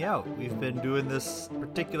freak me out. We've been doing this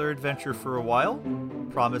particular adventure for a while.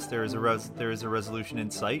 Promise there is a resolution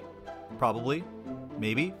in sight. Probably.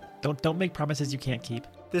 Maybe. Don't make promises you can't keep.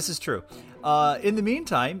 This is true. In the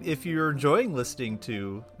meantime, if you're enjoying listening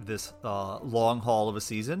to this long haul of a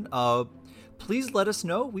season, please let us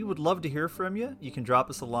know. We would love to hear from you. You can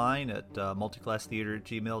drop us a line at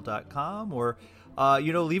multiclasstheater@gmail.com or,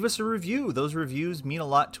 leave us a review. Those reviews mean a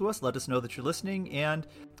lot to us. Let us know that you're listening and,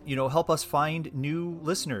 help us find new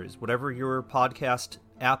listeners, whatever your podcast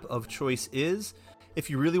app of choice is. If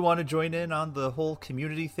you really want to join in on the whole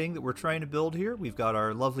community thing that we're trying to build here, we've got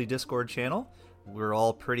our lovely Discord channel. We're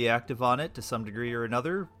all pretty active on it to some degree or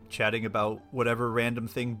another, chatting about whatever random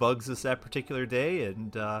thing bugs us that particular day,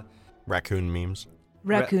 and raccoon memes.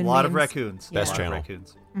 Raccoon a lot of memes. raccoons. Best A lot channel. Of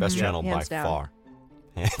raccoons. Best channel by Hands down. far.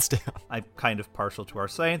 Hands down. I'm kind of partial to our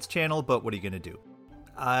science channel, but what are you going to do?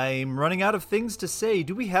 I'm running out of things to say.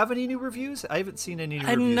 Do we have any new reviews? I haven't seen any new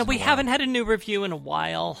reviews. No, in we a while. haven't had a new review in a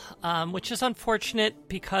while, which is unfortunate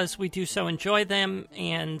because we do so enjoy them,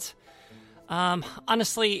 and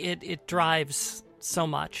honestly, it drives so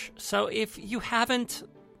much. So if you haven't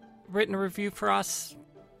written a review for us,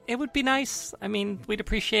 it would be nice. I mean, we'd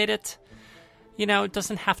appreciate it. It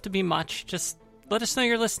doesn't have to be much. Just let us know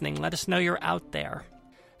you're listening. Let us know you're out there.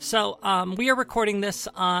 So we are recording this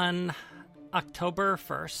on October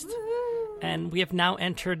 1st, and we have now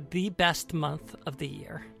entered the best month of the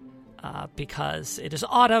year because it is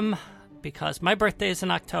autumn, because my birthday is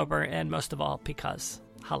in October, and most of all, because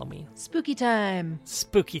Halloween. Spooky time.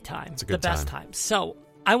 Spooky time. It's a good the best time. So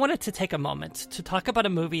I wanted to take a moment to talk about a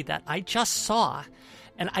movie that I just saw,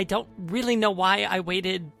 and I don't really know why I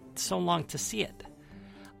waited so long to see it.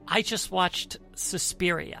 I just watched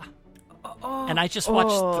Suspiria, and I just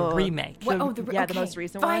watched the remake. The okay, most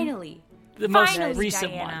recent one. finally. The most Finally,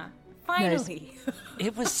 recent Diana. one. Finally.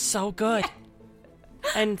 It was so good.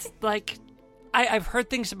 And, I've heard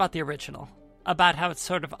things about the original, about how it's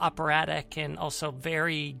sort of operatic and also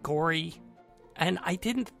very gory. And I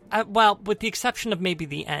didn't, with the exception of maybe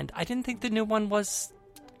the end, I didn't think the new one was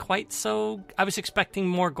quite so, I was expecting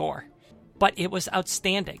more gore. But it was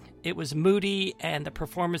outstanding. It was moody, and the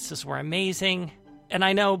performances were amazing. And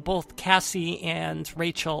I know both Cassie and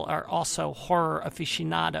Rachel are also horror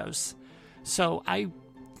aficionados. So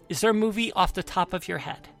is there a movie off the top of your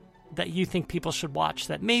head that you think people should watch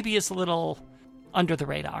that maybe is a little under the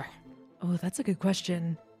radar? Oh, that's a good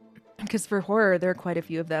question. Because for horror, there are quite a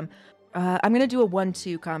few of them. I'm going to do a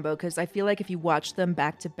 1-2 combo because I feel like if you watch them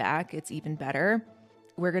back to back, it's even better.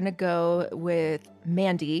 We're going to go with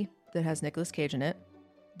Mandy, that has Nicolas Cage in it.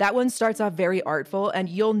 That one starts off very artful, and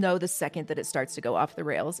you'll know the second that it starts to go off the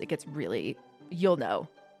rails. It gets really, you'll know,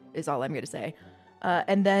 is all I'm going to say.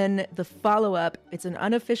 And then the follow-up, it's an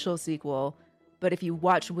unofficial sequel, but if you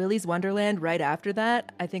watch Willy's Wonderland right after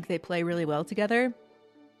that, I think they play really well together.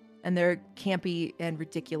 And they're campy and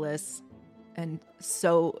ridiculous and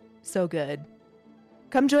so good.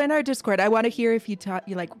 Come join our Discord. I want to hear if you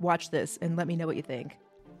watch this and let me know what you think.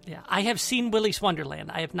 Yeah, I have seen Willy's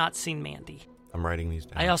Wonderland. I have not seen Mandy. I'm writing these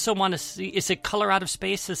down. I also want to see, is it Color Out of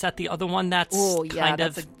Space? Is that the other one that's kind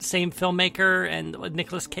of that's same filmmaker and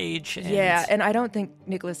Nicolas Cage? And... Yeah, and I don't think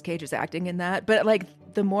Nicolas Cage is acting in that. But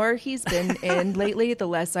the more he's been in lately, the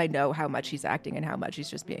less I know how much he's acting and how much he's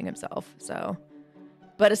just being himself. So,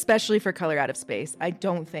 but especially for Color Out of Space, I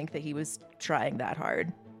don't think that he was trying that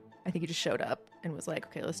hard. I think he just showed up and was like,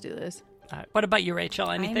 okay, let's do this. All right. What about you,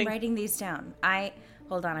 Rachel? Anything? I'm writing these down.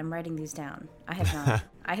 Hold on, I'm writing these down. I have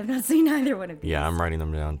not seen either one of these. Yeah, I'm writing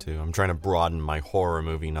them down too. I'm trying to broaden my horror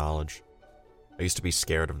movie knowledge. I used to be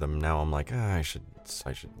scared of them. Now I'm like, I should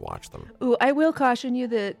watch them. Ooh, I will caution you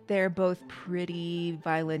that they're both pretty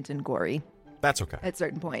violent and gory. That's okay. At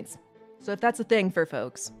certain points. So if that's a thing for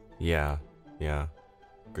folks. Yeah.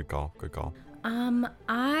 Good call.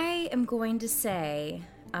 I am going to say,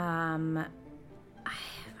 I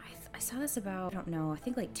saw this about, I don't know, I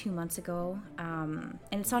think like 2 months ago, and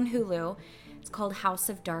it's on Hulu. It's called House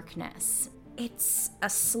of Darkness. It's a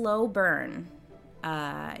slow burn.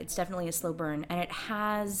 It's definitely a slow burn, and it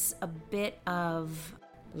has a bit of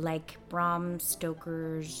like Bram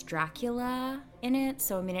Stoker's Dracula in it.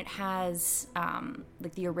 So I mean, it has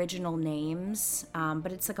like the original names,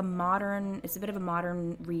 but it's like it's a bit of a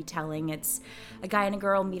modern retelling. It's a guy and a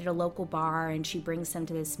girl meet at a local bar, and she brings them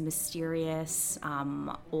to this mysterious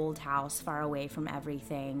old house far away from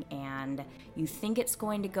everything, and you think it's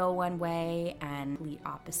going to go one way and complete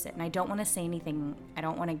opposite. And I don't want to say anything, I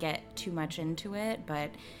don't want to get too much into it, but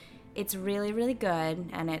It's really, really good,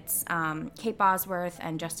 and it's Kate Bosworth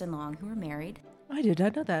and Justin Long, who are married. I did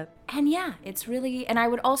not know that. And yeah, it's really, and I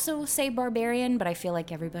would also say Barbarian, but I feel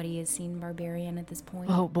like everybody has seen Barbarian at this point.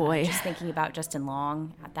 Oh, boy. Just thinking about Justin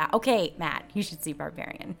Long at that. Okay, Matt, you should see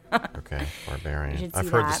Barbarian. Okay, Barbarian. should see I've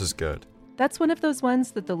heard that. this is good. That's one of those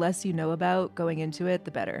ones that the less you know about going into it,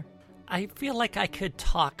 the better. I feel like I could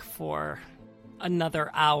talk for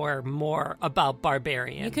another hour more about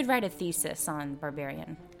Barbarian. You could write a thesis on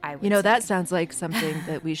Barbarian, I would You know, say. that sounds like something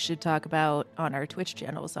that we should talk about on our Twitch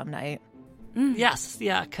channel some night. Yes,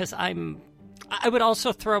 yeah, because I would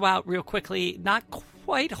also throw out real quickly, not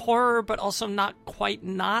quite horror, but also not quite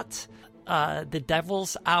not, The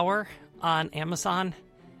Devil's Hour on Amazon.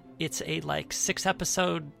 It's a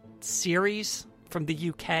 6-episode series from the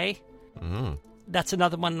UK. Mm. That's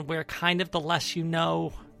another one where kind of the less you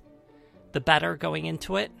know, the better going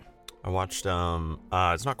into it. I watched, it's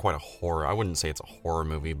not quite a horror. I wouldn't say it's a horror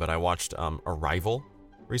movie, but I watched Arrival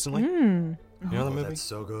recently. You know the movie? That's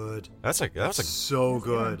so good. That's So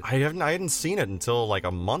good. I hadn't seen it until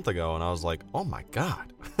a month ago, and I was like, oh my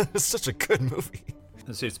god, it's such a good movie.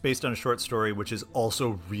 So it's based on a short story, which is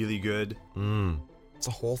also really good. It's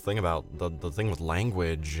a whole thing about the thing with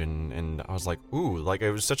language, and I was like, ooh,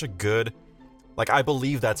 it was such a good, I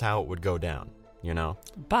believe that's how it would go down, you know?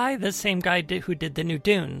 By the same guy who did the new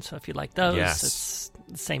Dune, so if you like those, Yes. it's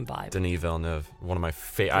the same vibe. Denis Villeneuve, one of my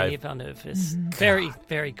Denis Villeneuve is very,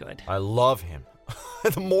 very good. I love him.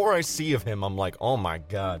 The more I see of him, I'm like, oh my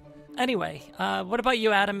god. Anyway, what about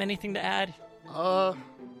you, Adam? Anything to add? No,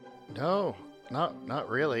 not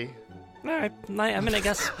really. All right, I'm going to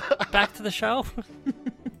guess back to the show.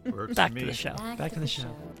 Works Back for to me. the show. Back to the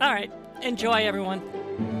show. All right, enjoy, everyone.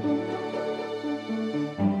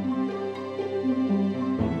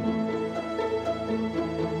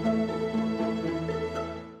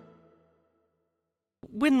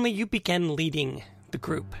 Winley, you begin leading the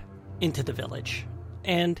group into the village,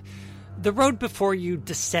 and the road before you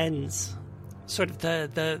descends. Sort of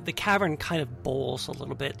the cavern kind of bowls a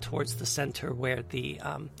little bit towards the center where the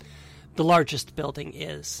largest building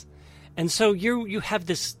is, and so you have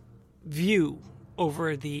this view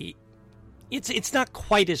over the. It's not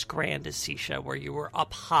quite as grand as Sisha, where you were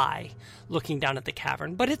up high looking down at the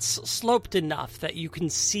cavern, but it's sloped enough that you can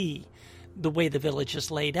see the way the village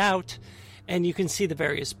is laid out, and you can see the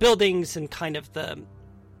various buildings and kind of the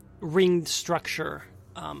ringed structure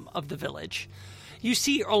of the village. You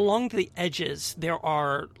see along the edges there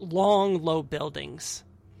are long, low buildings,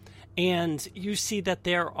 and you see that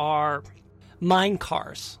there are mine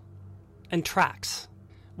cars and tracks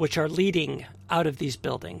which are leading out of these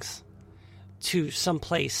buildings to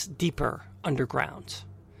someplace deeper underground.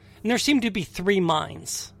 And there seem to be 3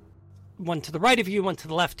 mines, one to the right of you, one to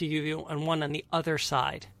the left of you, and one on the other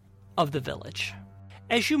side of the village.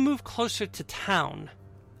 As you move closer to town,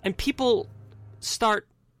 and people start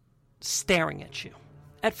staring at you.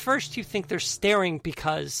 At first you think they're staring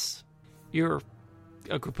because you're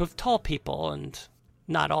a group of tall people, and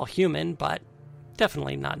not all human, but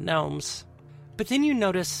definitely not gnomes. But then you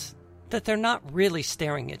notice that they're not really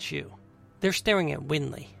staring at you. They're staring at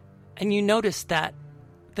Winley. And you notice that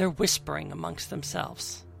they're whispering amongst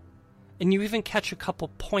themselves. And you even catch a couple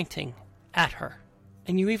pointing at her.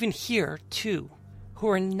 And you even hear 2 who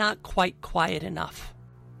are not quite quiet enough.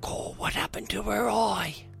 Oh, what happened to her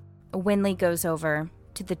eye? Winley goes over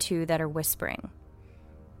to the 2 that are whispering.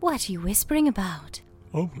 What are you whispering about?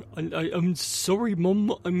 Oh, I'm sorry,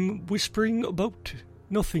 Mum. I'm whispering about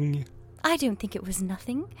nothing. I don't think it was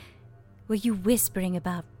nothing. Were you whispering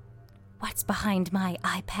about what's behind my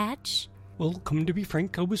eye patch? Well, come to be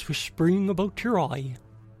frank, I was whispering about your eye.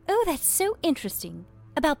 Oh, that's so interesting.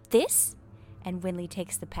 About this? And Winley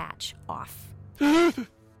takes the patch off.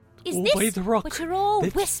 Is Oh, this by the rock. what you're all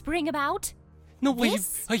That's- whispering about? No,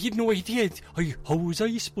 This? I had no idea. How was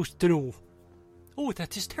I supposed to know? Oh,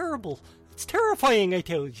 that is terrible. It's terrifying, I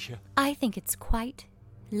tell you. I think it's quite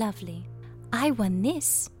lovely. I won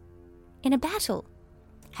this in a battle.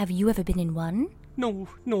 Have you ever been in one? No,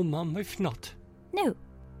 Mum, I've not. No.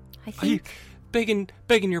 I think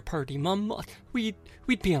Begging your pardon, Mum. We'd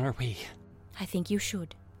be on our way. I think you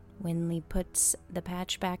should. Winley puts the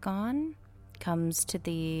patch back on, comes to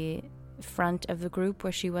the front of the group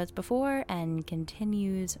where she was before, and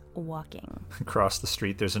continues walking. Across the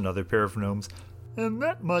street, there's another pair of gnomes. And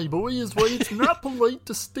that, my boy, is why it's not polite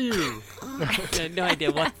to steer. No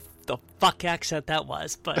idea what the fuck accent that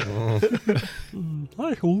was, but...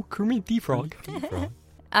 Hi, ho, Kermit the Frog.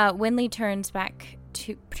 Winley turns back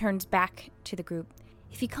to the group.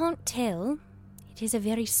 If you can't tell, it is a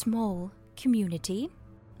very small community,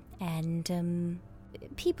 and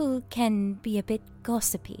people can be a bit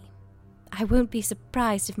gossipy. I won't be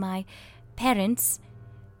surprised if my parents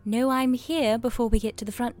know I'm here before we get to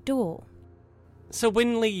the front door. So,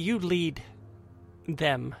 Winley, you lead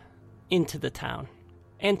them into the town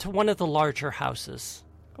and to one of the larger houses.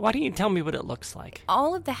 Why don't you tell me what it looks like?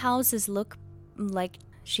 All of the houses look, like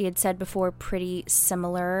she had said before, pretty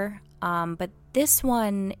similar, but this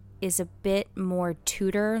one is a bit more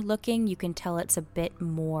Tudor looking. You can tell it's a bit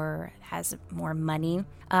more, has more money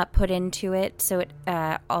put into it. So it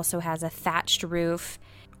also has a thatched roof,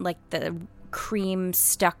 like the cream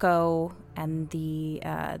stucco and the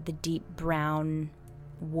deep brown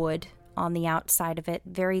wood on the outside of it.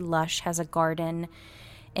 Very lush, has a garden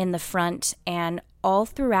in the front, and all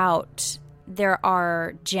throughout there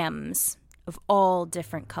are gems of all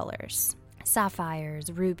different colors.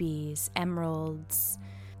 Sapphires, rubies, emeralds,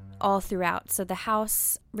 all throughout. So the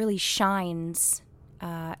house really shines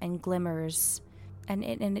and glimmers, and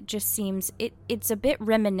it just seems, it's a bit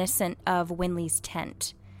reminiscent of Winley's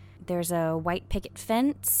tent. There's a white picket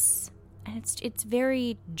fence, and it's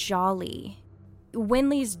very jolly.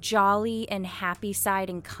 Winley's jolly and happy side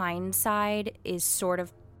and kind side is sort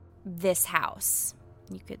of this house,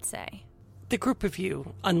 you could say. The group of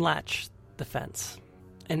you unlatch the fence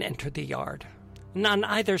and enter the yard. And on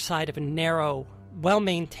either side of a narrow,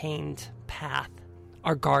 well-maintained path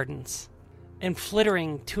are gardens, and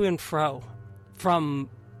flittering to and fro from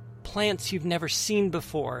plants you've never seen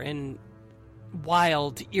before in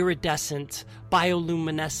wild, iridescent,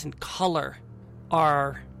 bioluminescent color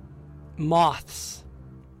are moths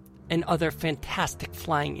and other fantastic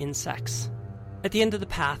flying insects. At the end of the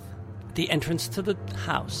path, at the entrance to the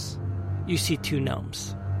house, you see two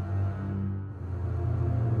gnomes.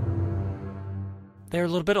 They're a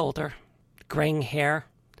little bit older, graying hair,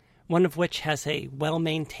 one of which has a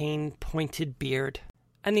well-maintained pointed beard,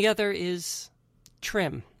 and the other is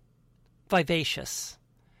trim, vivacious.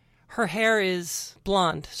 Her hair is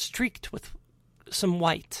blonde, streaked with some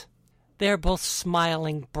white. They are both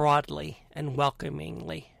smiling broadly and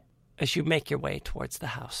welcomingly as you make your way towards the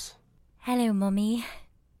house. Hello, Mummy.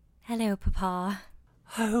 Hello, Papa.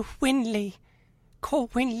 Oh, Winley. Call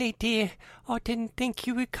Winley, dear. I didn't think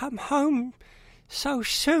you would come home so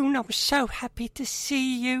soon. I'm so happy to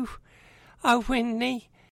see you. Oh, Winley.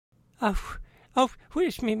 Oh,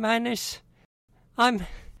 where's me manners? I'm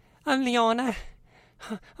Liana.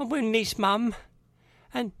 I'm Winley's mum.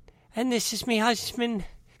 And this is me husband,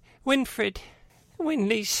 Winfred.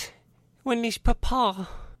 Winley's papa.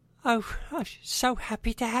 Oh, I'm so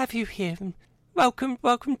happy to have you here. Welcome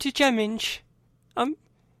to Gemhenge. I'm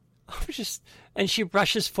just... And she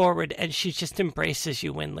rushes forward and she just embraces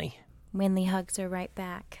you, Winley. Winley hugs her right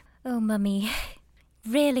back. Oh, Mummy,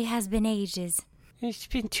 really has been ages. It's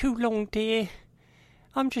been too long, dear.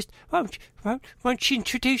 I'm just... Won't you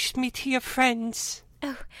introduce me to your friends?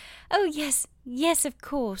 Oh, yes, of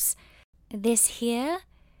course. This here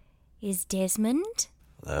is Desmond.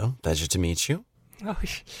 Hello, pleasure to meet you. Oh,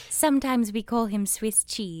 Sometimes we call him Swiss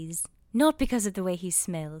cheese, not because of the way he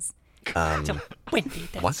smells. Wendy,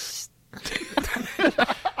 What?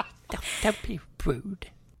 Don't be rude.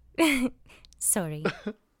 Sorry.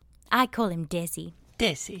 I call him Desi.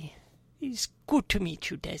 Desi. It's good to meet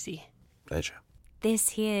you, Desi. Pleasure. This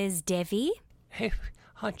here is Devi. Oh,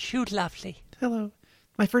 aren't you lovely? Hello.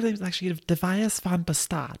 My first name is actually Devias von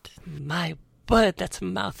Bastard. My word, that's a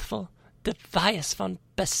mouthful. Devias von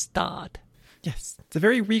Bastard. Yes, it's a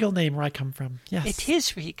very regal name where I come from. Yes. It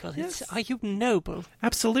is regal. Yes. Are you noble?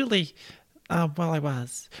 Absolutely. Well, I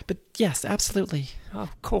was. But yes, absolutely.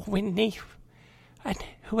 Oh, cool, Whitney. And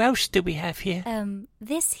who else do we have here?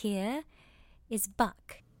 This here is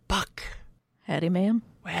Buck. Buck. Howdy, ma'am.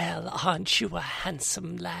 Well, aren't you a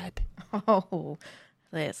handsome lad? Oh,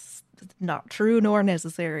 that's not true nor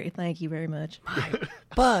necessary. Thank you very much. My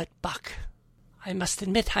word, Buck. I must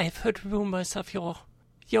admit I have heard rumours of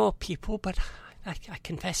your people, but I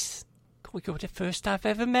confess you're the first I've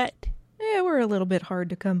ever met. Yeah, we're a little bit hard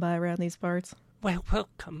to come by around these parts. Well,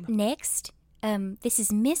 welcome. Next, this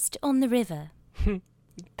is Mist on the River.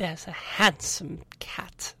 There's a handsome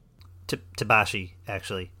cat. Tabashi,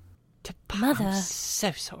 actually. Mother. I'm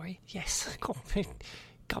so sorry. Yes,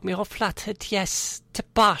 got me all flattered. Yes,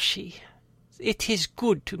 Tabashi. It is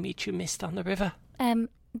good to meet you, Mist on the River.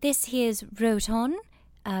 This here's Roton.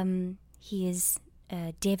 He is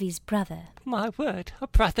Devi's brother. My word, a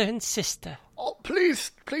brother and sister. Oh,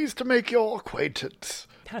 pleased to make your acquaintance.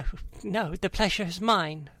 Oh, no, the pleasure is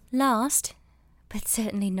mine. Last, but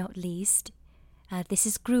certainly not least, this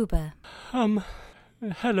is Gruber.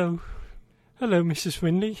 Hello, Mrs.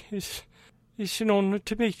 Winley. It's an honour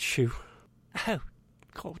to meet you. Oh,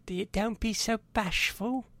 God, dear, don't be so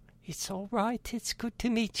bashful. It's all right. It's good to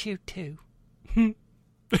meet you, too. I'm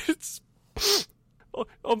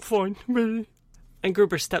fine, really. And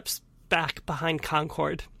Gruber steps back behind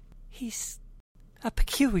Concord. He's a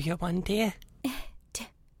peculiar one, dear.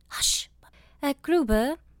 Hush.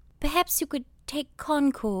 Gruber, perhaps you could take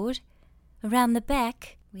Concord around the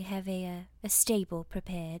back. We have a stable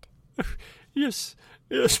prepared. Yes,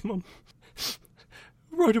 Mum.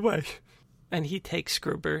 Right away. And he takes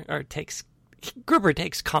Gruber takes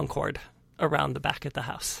Concord around the back of the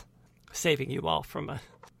house, saving you all from a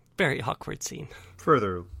very awkward scene.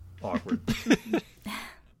 Further awkward.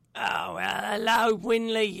 Oh, well, hello,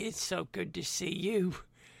 Winley. It's so good to see you.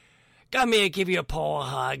 Come here, give your paw a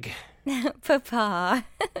hug. Papa.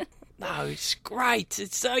 No, it's great.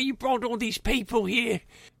 It's you brought all these people here.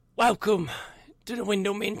 Welcome to the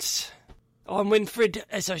Window Mints. I'm Winfred.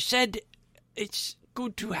 As I said, it's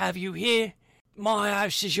good to have you here. My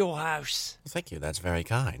house is your house. Thank you, that's very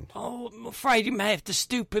kind. Oh, I'm afraid you may have to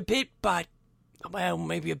stoop a bit, but, well,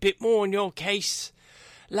 maybe a bit more in your case.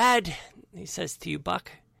 Lad, he says to you, Buck,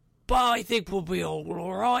 but I think we'll be all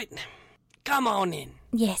right. Come on in.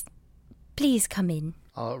 Yes, please come in.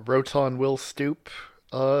 Rotan will stoop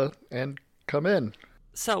and come in.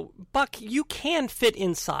 So, Buck, you can fit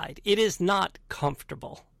inside. It is not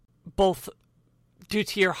comfortable, both due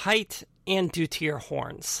to your height and due to your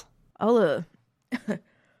horns. I'll,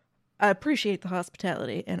 I appreciate the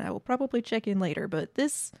hospitality, and I will probably check in later, but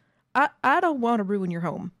I don't want to ruin your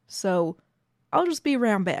home, so I'll just be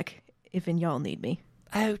around back if y'all need me.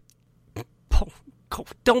 Oh,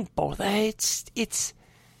 don't bother. It's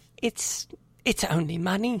only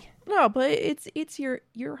money. No, but it's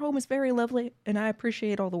your home is very lovely, and I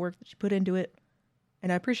appreciate all the work that you put into it,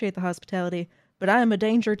 and I appreciate the hospitality, but I am a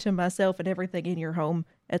danger to myself and everything in your home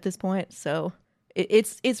at this point, so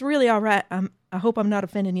it's really all right. I hope I'm not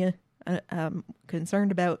offending you. I'm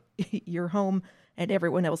concerned about your home and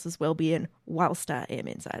everyone else's well-being whilst I am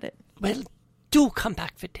inside it. Well, do come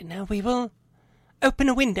back for dinner. We will open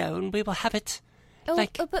a window and we will have it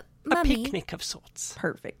but a Mummy, picnic of sorts.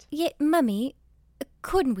 Perfect. Yeah, Mummy,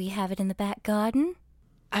 couldn't we have it in the back garden?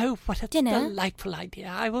 Oh, what a Dinner? delightful idea.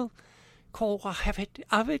 I will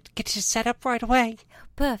get you set up right away.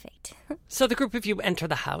 Perfect. So the group of you enter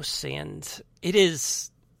the house, and it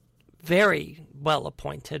is very well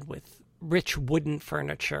appointed with rich wooden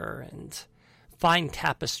furniture and fine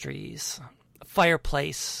tapestries, a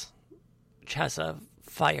fireplace which has a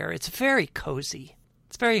fire. It's very cozy.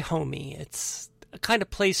 It's very homey. It's a kind of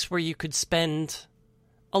place where you could spend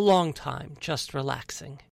a long time just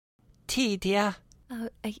relaxing. Tea, dear?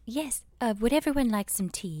 Yes. Would everyone like some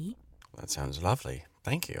tea? That sounds lovely.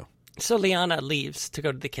 Thank you. So Liana leaves to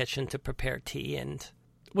go to the kitchen to prepare tea, and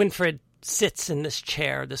Winfred sits in this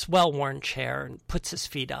chair, this well-worn chair, and puts his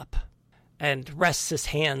feet up and rests his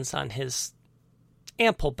hands on his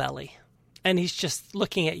ample belly. And he's just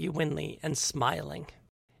looking at you, Winley, and smiling.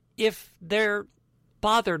 If they're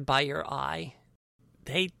bothered by your eye,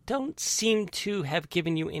 they don't seem to have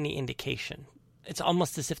given you any indication. It's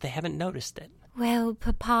almost as if they haven't noticed it. Well,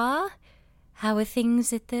 Papa, how are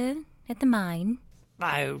things at the mine?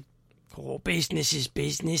 Oh, business is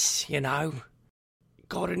business, you know.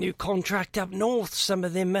 Got a new contract up north, some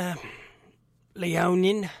of them,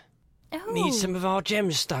 Leonin. Oh. Need some of our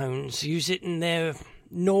gemstones, use it in their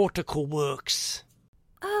nautical works.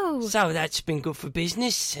 Oh. So that's been good for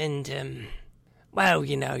business, and, well,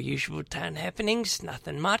 you know, usual town happenings,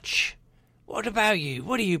 nothing much. What about you?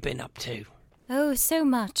 What have you been up to? Oh, so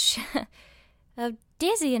much.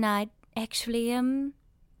 Dizzy and I actually,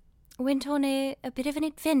 went on a bit of an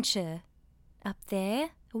adventure up there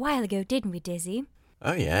a while ago, didn't we, Dizzy?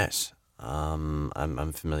 Oh, yes.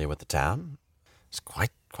 I'm familiar with the town. It's quite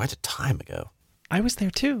a time ago. I was there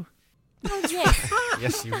too. Oh, yes.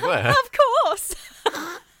 Yes, you were. Of course.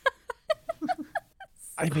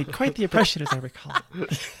 I made quite the impression, as I recall.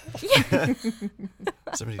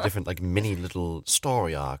 So many different, mini little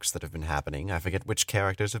story arcs that have been happening. I forget which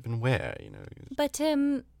characters have been where, you know. But,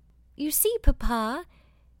 you see, Papa,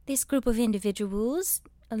 this group of individuals,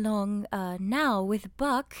 along, now with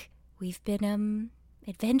Buck, we've been,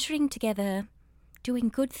 adventuring together, doing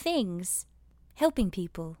good things, helping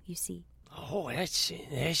people, you see. Oh,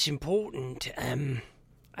 that's important. And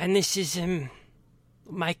this is,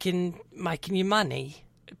 making you money,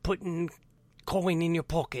 putting coin in your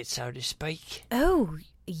pocket, so to speak. Oh,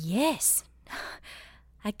 yes.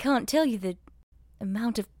 I can't tell you the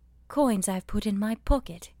amount of coins I've put in my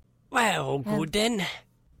pocket. Well, good then.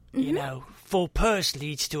 You know, full purse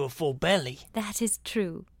leads to a full belly. That is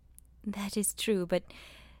true. But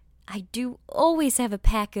I do always have a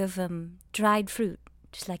pack of, dried fruit,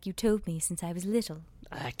 just like you told me since I was little.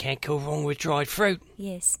 I can't go wrong with dried fruit.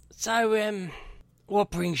 Yes. So,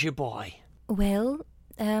 what brings you by? Well,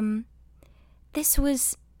 this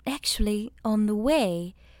was actually on the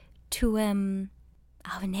way to,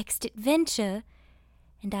 our next adventure,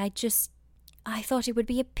 and I thought it would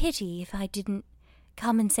be a pity if I didn't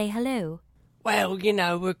come and say hello. Well,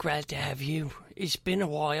 we're glad to have you. It's been a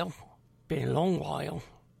while. Been a long while.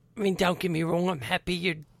 I mean, don't get me wrong, I'm happy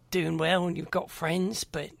you're doing well and you've got friends,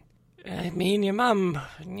 but me and your mum,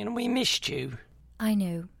 we missed you. I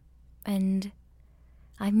know, and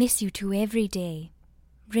I miss you two every day.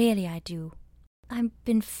 Really, I do. I've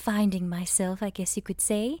been finding myself, I guess you could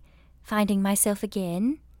say. Finding myself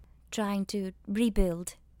again. Trying to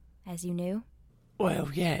rebuild, as you know. Well,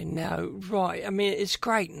 yeah, no, right. I mean, it's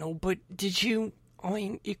great and all, but you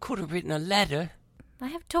could have written a letter. I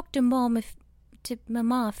have talked to Mama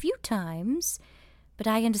a few times, but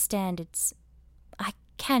I understand I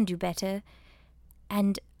can do better,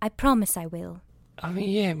 and I promise I will. I mean,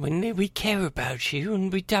 yeah, we care about you,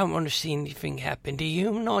 and we don't want to see anything happen to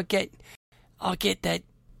you, and I get that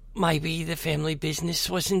maybe the family business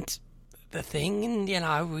wasn't the thing,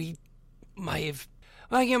 and, we may have...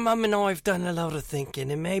 Well, your mum and I have done a lot of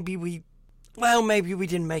thinking, and maybe we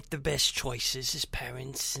didn't make the best choices as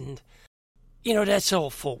parents, and, that's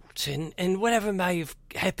our fault, and whatever may have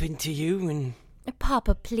happened to you, and...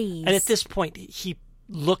 Papa, please. And at this point, he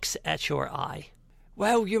looks at your eye.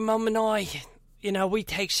 Well, your mum and I, we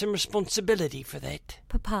take some responsibility for that.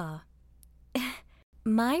 Papa,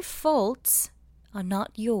 my faults are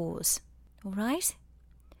not yours, all right?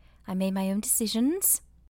 I made my own decisions.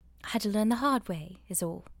 I had to learn the hard way, is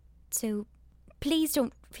all. So, please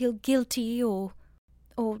don't feel guilty or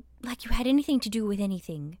like you had anything to do with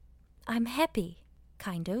anything. I'm happy,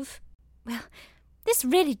 kind of. Well, this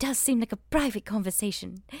really does seem like a private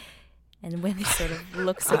conversation. And Winley sort of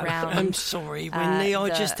looks around. I'm sorry, Winley. I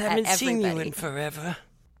just haven't seen you in forever.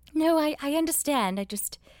 No, I understand. I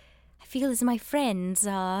feel as my friends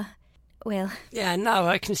are, well... Yeah, no,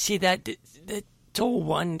 I can see that. The tall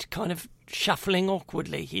one kind of shuffling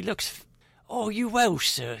awkwardly. He looks... Oh, you well,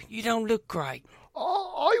 sir? You don't look great.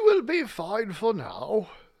 I will be fine for now.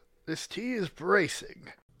 This tea is bracing.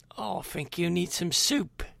 Oh, I think you need some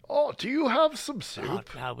soup. Oh, do you have some soup?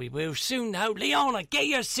 Oh, no, we will soon now. Leona, get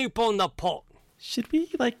your soup on the pot. Should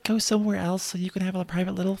we, go somewhere else so you can have a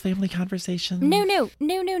private little family conversation? No.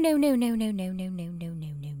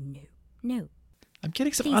 I'm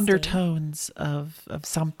getting some Please undertones of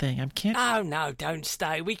something. I can't... Oh, no, don't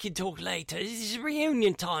stay. We can talk later. This is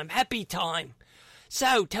reunion time, happy time.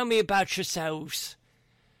 So, tell me about yourselves.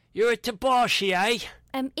 You're at Tabashi, eh?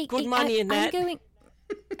 Good money in that. I'm going...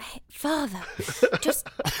 Father, just...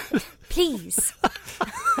 please.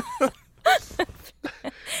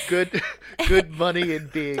 Good money in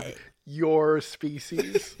being your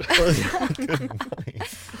species.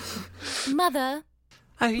 Mother.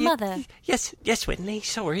 Oh, Mother. Yes, Whitney,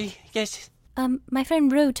 sorry. Yes. My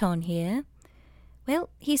friend Roton here. Well,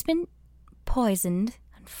 he's been poisoned.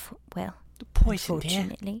 Poisoned,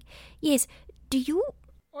 unfortunately. Yeah? Yes. Do you...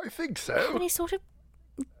 I think so. Have any sort of...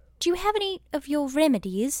 Do you have any of your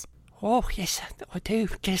remedies? Oh, yes, I do.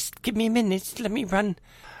 Just give me a minute. Let me run.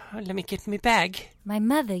 Let me get my bag. My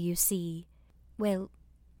mother, you see, well,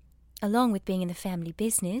 along with being in the family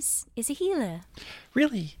business, is a healer.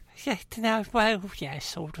 Really? Yeah, no, well, yeah,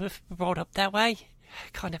 sort of. Brought up that way.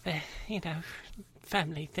 Kind of a,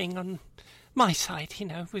 family thing on my side,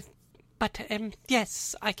 But,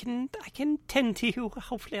 yes, I can tend to you.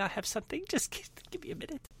 Hopefully I have something. Just give me a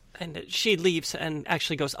minute. And she leaves and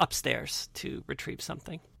actually goes upstairs to retrieve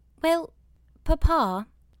something. Well, Papa,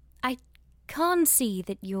 I can't see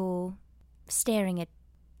that you're staring at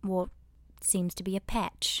what seems to be a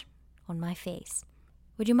patch on my face.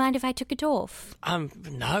 Would you mind if I took it off?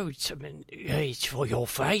 No, it's for your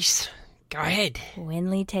face. Go ahead.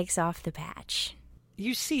 Winley takes off the patch.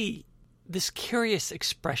 You see this curious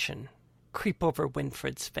expression creep over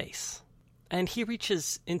Winfred's face, and he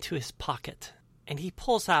reaches into his pocket, and he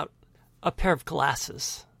pulls out a pair of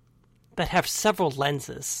glasses that have several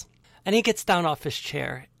lenses, and he gets down off his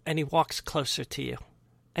chair, and he walks closer to you,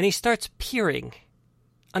 and he starts peering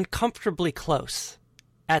uncomfortably close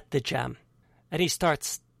at the gem, and he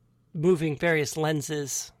starts moving various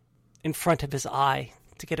lenses in front of his eye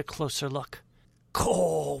to get a closer look.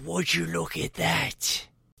 Oh, would you look at that?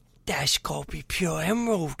 That's got to be pure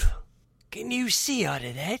emerald. Can you see out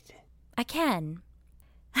of that? I can.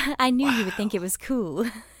 I knew you would think it was cool.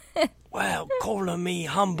 Well, calling me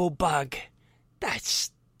humble bug,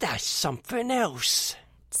 that's something else.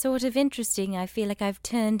 Sort of interesting. I feel like I've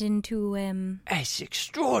turned into, That's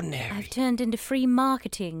extraordinary. I've turned into free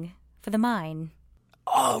marketing for the mine.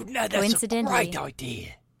 Oh, no, that's a Coincidentally. great idea.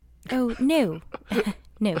 Oh, no.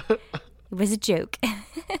 No. It was a joke.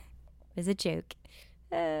 It was a joke.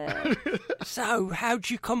 So, how'd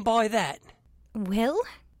you come by that? Well,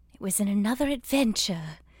 it was in another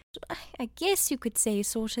adventure. I guess you could say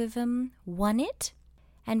sort of, won it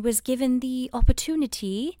and was given the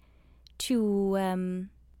opportunity to,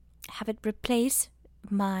 have it replace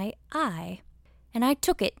my eye. And I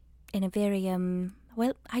took it in a very,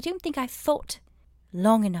 well, I don't think I thought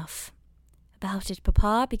long enough about it,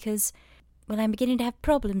 Papa, because, well, I'm beginning to have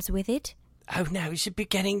problems with it. Oh, no, is it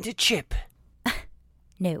beginning to chip?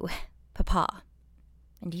 No, Papa.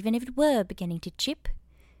 And even if it were beginning to chip,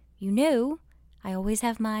 you know, I always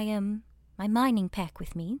have my, my mining pack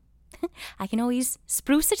with me. I can always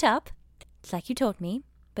spruce it up, like you taught me.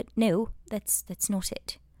 But no, that's not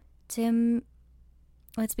it. Well,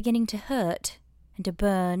 it's beginning to hurt and to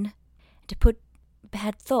burn and to put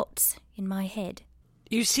bad thoughts in my head.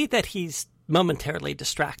 You see that he's momentarily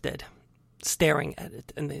distracted, staring at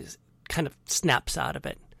it, and he kind of snaps out of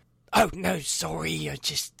it. Oh, no, sorry,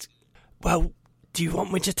 well, do you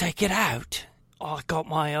want me to take it out? I got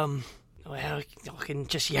my, well, I can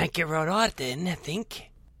just yank it right out then, I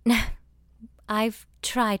think. I've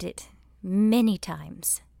tried it many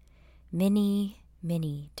times. Many,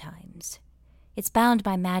 many times. It's bound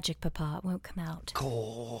by magic, Papa. It won't come out.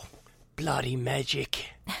 Oh, bloody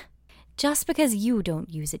magic. Just because you don't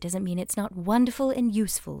use it doesn't mean it's not wonderful and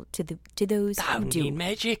useful to those who Don't do. need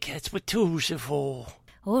magic, that's what tools are for.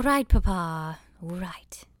 All right, Papa. All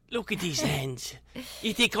right. Look at these hands.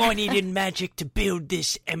 You think I needed magic to build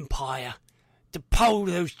this empire? To pull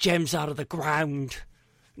those gems out of the ground?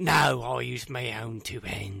 No, I used my own two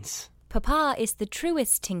hands. Papa is the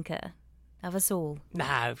truest tinker of us all.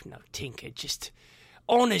 No, tinker, just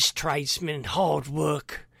honest tradesman, hard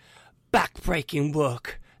work, back-breaking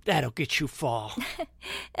work. That'll get you far.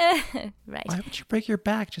 Right. Why would you break your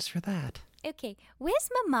back just for that? Okay, where's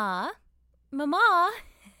Mama? Mama?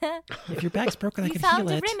 If your back's broken, I You can found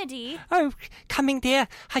heal a it. remedy. Oh, coming there.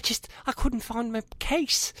 I couldn't find my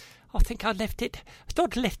case. I think I left it. I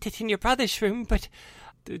thought I left it in your brother's room, but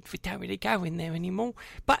we don't really go in there anymore.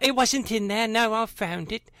 But it wasn't in there. No, I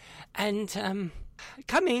found it. And,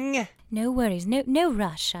 coming. No worries. No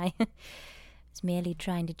rush. I was merely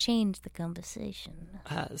trying to change the conversation.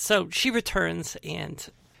 So she returns and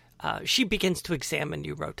she begins to examine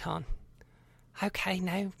you, Rotan. Okay,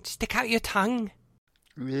 now stick out your tongue.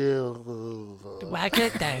 Wag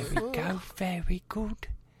it. There we go. Very good.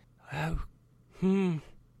 Oh,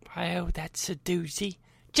 well, that's a doozy.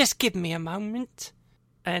 Just give me a moment.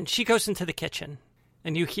 And she goes into the kitchen,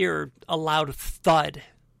 and you hear a loud thud,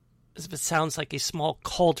 as if it sounds like a small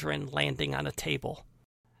cauldron landing on a table.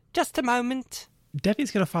 Just a moment.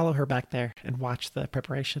 Debbie's going to follow her back there and watch the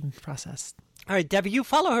preparation process. All right, Debbie, you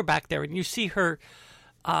follow her back there, and you see her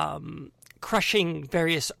crushing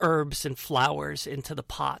various herbs and flowers into the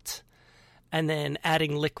pot, and then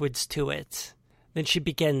adding liquids to it. Then she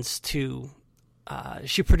begins to,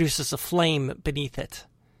 she produces a flame beneath it,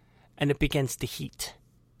 and it begins to heat.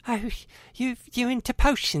 Oh, you into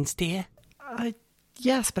potions, dear?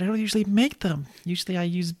 Yes, but I don't usually make them. Usually I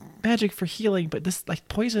use magic for healing, but this, like,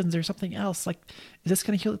 poisons or something else. Like, is this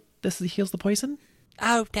going to heal? This heals the poison?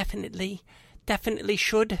 Oh, definitely. Definitely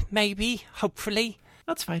should, maybe, hopefully.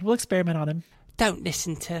 That's fine. We'll experiment on him. Don't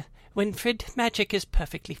listen to Winfred. Magic is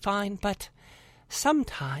perfectly fine, but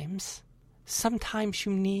sometimes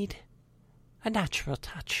you need a natural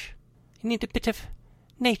touch. You need a bit of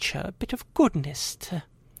nature, a bit of goodness to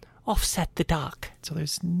offset the dark. So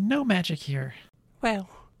there's no magic here. Well,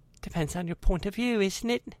 depends on your point of view, isn't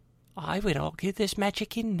it? I would argue there's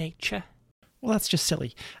magic in nature. Well, that's just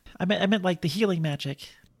silly. I meant like the healing magic.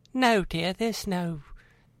 No, dear, there's no.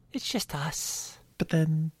 It's just us. But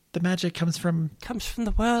then the magic comes from... Comes from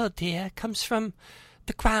the world, dear. Comes from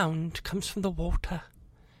the ground. Comes from the water.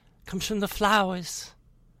 Comes from the flowers.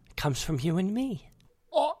 Comes from you and me.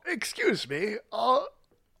 Excuse me.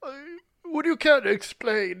 Would you care to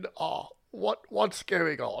explain, what's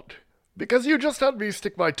going on? Because you just had me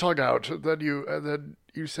stick my tongue out, and then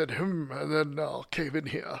you said, and then came in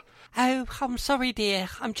here. Oh, I'm sorry, dear.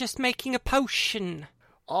 I'm just making a potion.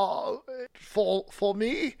 For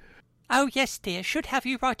me? Oh, yes, dear. Should have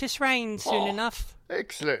you right as rain soon enough.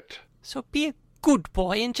 Excellent. So be a good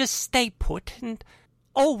boy and just stay put, and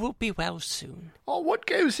all will be well soon. What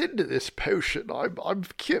goes into this potion? I'm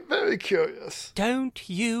very curious. Don't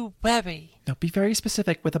you worry. No, be very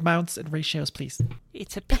specific with amounts and ratios, please.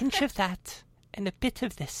 It's a pinch of that, and a bit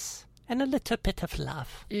of this, and a little bit of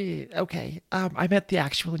love. Okay. I meant the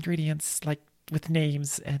actual ingredients, like with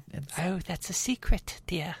names and... Oh, that's a secret,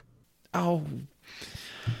 dear. Oh,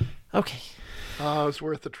 Okay. It's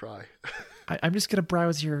worth a try. I'm just gonna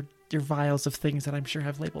browse your vials of things that I'm sure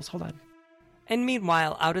have labels. Hold on. And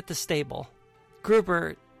meanwhile, out at the stable,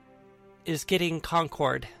 Gruber is getting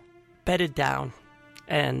Concord bedded down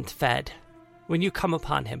and fed when you come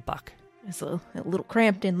upon him, Buck. It's a little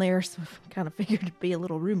cramped in there, so I kind of figured it'd be a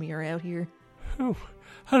little roomier out here. Oh,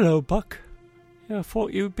 hello, Buck. Yeah, I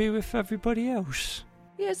thought you'd be with everybody else.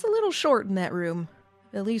 Yeah, it's a little short in that room,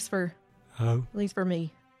 at least for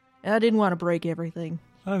me. And I didn't want to break everything.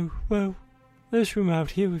 Oh, well, there's room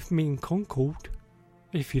out here with me and Concord,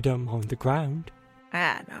 if you don't mind the ground.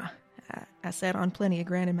 No. I sat on plenty of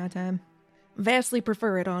ground in my time. Vastly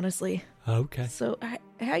prefer it, honestly. Okay. So,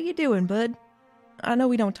 how you doing, bud? I know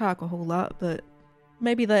we don't talk a whole lot, but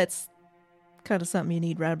maybe that's kind of something you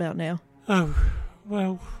need right about now. Oh,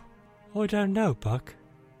 well, I don't know, Buck.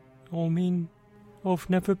 I mean, I've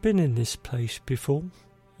never been in this place before.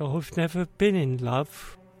 I've never been in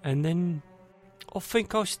love, and then I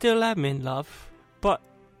think I still am in love, but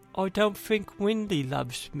I don't think Windy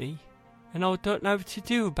loves me, and I don't know what to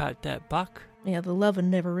do about that, Buck. Yeah, the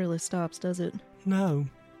loving never really stops, does it? No.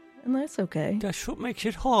 And that's okay. That's what makes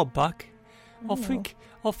it hard, Buck. I think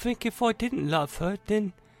if I didn't love her,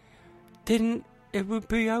 then it would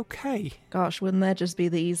be okay. Gosh, wouldn't that just be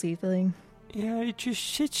the easy thing? Yeah, it just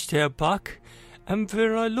sits there, Buck, and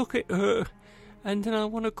then I look at her, and then I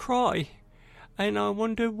want to cry, and I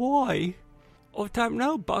wonder why. I don't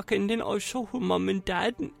know, Buck, and then I saw her mum and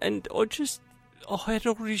dad, and I had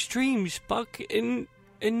all these dreams, Buck, and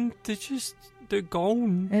they're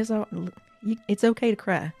gone. It's okay to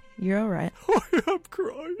cry. You're all right. I am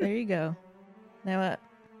crying. There you go. Now,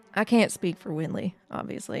 I can't speak for Winley,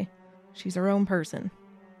 obviously. She's her own person.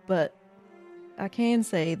 But I can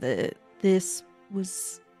say that this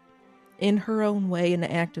was, in her own way, an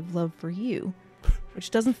act of love for you. Which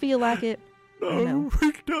doesn't feel like it. No,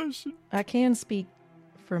 it doesn't. I can speak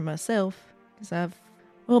for myself, because I've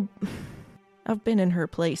been in her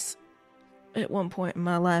place at one point in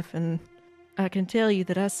my life, and I can tell you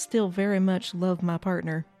that I still very much love my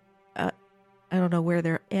partner. I don't know where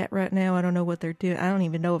they're at right now. I don't know what they're doing. I don't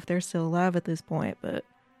even know if they're still alive at this point, but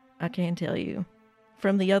I can tell you,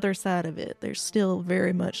 from the other side of it, there's still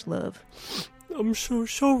very much love. I'm so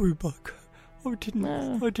sorry, Buck. I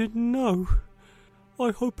didn't know.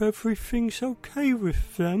 I hope everything's okay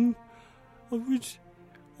with them. I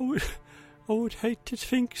would hate to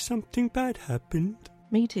think something bad happened.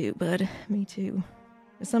 Me too, bud. Me too.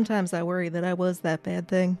 Sometimes I worry that I was that bad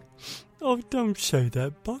thing. Oh, don't say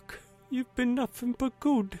that, Buck. You've been nothing but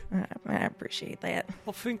good. I appreciate that.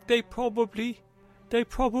 I think they probably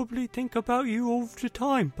think about you all the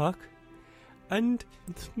time, Buck. And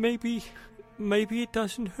maybe it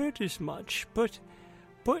doesn't hurt as much, but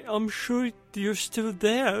I'm sure you're still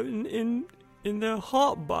there in their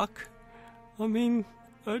heart, Buck. I mean,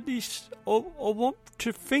 at least I want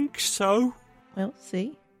to think so. Well,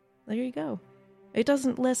 see? There you go. It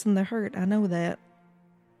doesn't lessen the hurt, I know that.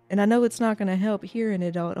 And I know it's not going to help hearing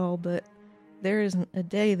it at all, but there isn't a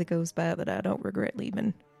day that goes by that I don't regret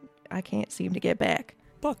leaving. I can't seem to get back.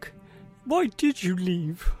 Buck, why did you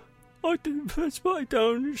leave? That's what I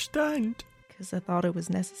don't understand. Because I thought it was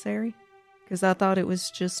necessary. Because I thought it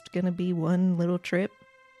was just going to be one little trip,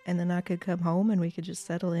 and then I could come home and we could just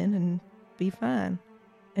settle in and be fine.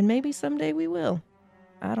 And maybe someday we will.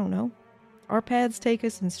 I don't know. Our paths take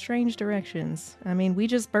us in strange directions. I mean, we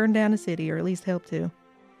just burned down a city, or at least helped to.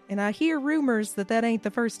 And I hear rumors that ain't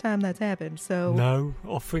the first time that's happened, so... No,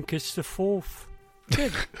 I think it's the fourth.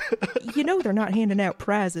 Good. You know they're not handing out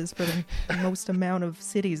prizes for the most amount of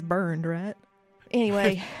cities burned, right?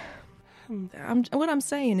 Anyway, what I'm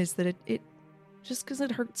saying is that it just because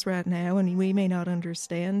it hurts right now and we may not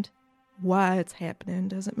understand why it's happening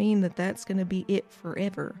doesn't mean that that's going to be it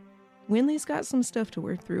forever. Winley's got some stuff to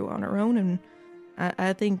work through on her own, and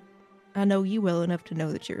I think I know you well enough to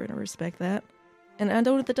know that you're going to respect that. And I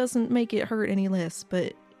know that doesn't make it hurt any less,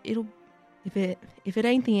 but it'll, if it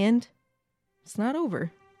ain't the end, it's not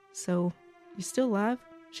over. So, you're still alive.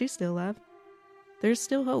 She's still alive. There's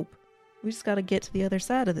still hope. We just gotta get to the other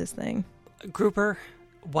side of this thing. Gruber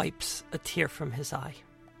wipes a tear from his eye,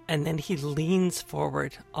 and then he leans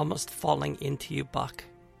forward, almost falling into you, Buck,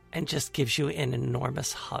 and just gives you an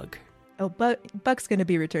enormous hug. Oh, Buck's gonna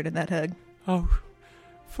be returning that hug. Oh,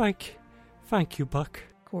 thank you, Buck.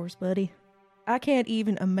 Of course, buddy. I can't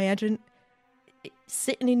even imagine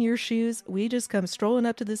sitting in your shoes. We just come strolling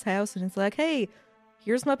up to this house and it's like, hey,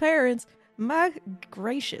 here's my parents. My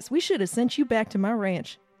gracious, we should have sent you back to my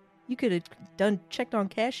ranch. You could have checked on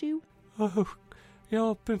Cashew. Oh,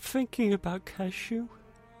 yeah, I've been thinking about Cashew.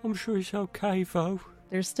 I'm sure he's okay, though.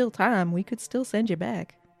 There's still time. We could still send you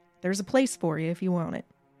back. There's a place for you if you want it.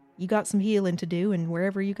 You got some healing to do, and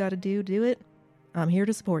wherever you got to do it. I'm here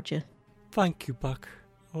to support you. Thank you, Buck.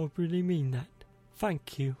 I really mean that.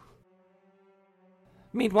 Thank you.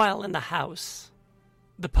 Meanwhile, in the house,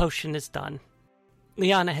 the potion is done.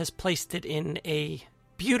 Liana has placed it in a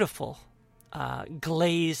beautiful,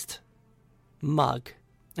 glazed mug,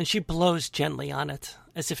 and she blows gently on it,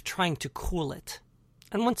 as if trying to cool it.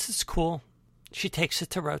 And once it's cool, she takes it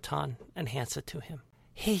to Rotan and hands it to him.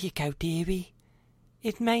 Here you go, dearie.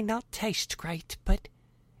 It may not taste great, but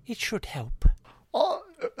it should help.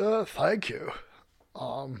 Thank you.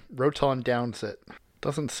 Rotan downs it.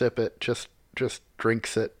 Doesn't sip it, just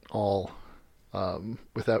drinks it all,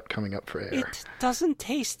 without coming up for air. It doesn't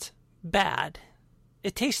taste bad.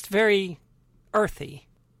 It tastes very earthy,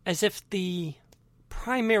 as if the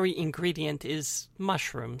primary ingredient is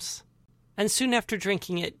mushrooms. And soon after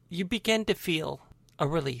drinking it, you begin to feel a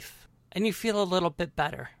relief, and you feel a little bit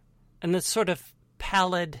better. And the sort of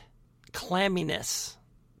pallid clamminess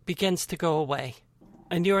begins to go away,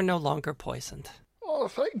 and you are no longer poisoned. Oh,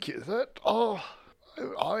 thank you.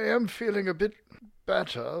 I am feeling a bit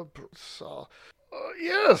better. But,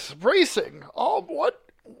 yes, bracing. What?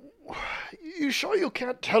 You sure you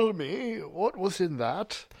can't tell me what was in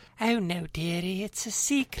that? Oh, no, dearie, it's a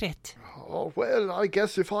secret. Oh, well, I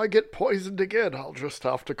guess if I get poisoned again, I'll just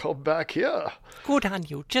have to come back here. Good on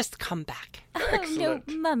you, just come back. Excellent.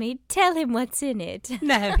 Oh, no, Mummy, tell him what's in it.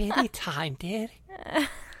 No, any time, dearie.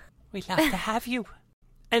 We'd love to have you.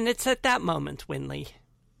 And it's at that moment, Winley,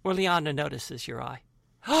 where Liana notices your eye.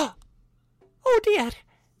 Oh, dear.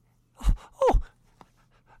 Oh,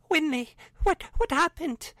 Winley, what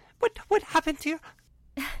happened? What happened to your...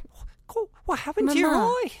 What happened to your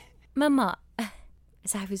eye? Mama,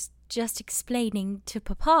 as I was just explaining to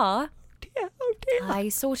Papa, Oh dear. I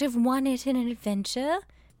sort of won it in an adventure.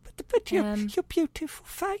 But your beautiful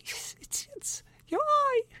face, it's your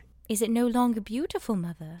eye. Is it no longer beautiful,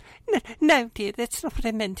 Mother? No, dear, that's not what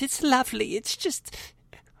I meant. It's lovely. It's just...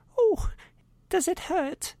 Oh, does it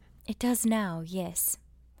hurt? It does now, yes.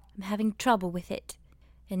 I'm having trouble with it.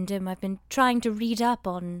 And I've been trying to read up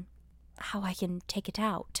on how I can take it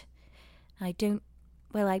out. I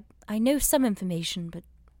know some information, but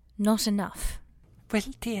not enough. Well,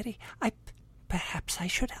 dearie, perhaps I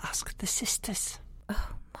should ask the sisters.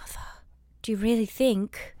 Oh, Mother. Do you really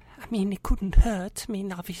think? I mean, it couldn't hurt. I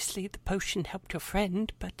mean, obviously the potion helped your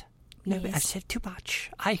friend, but no, Yes. I've said too much.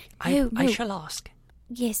 I No. shall ask.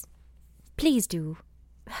 Yes, please do.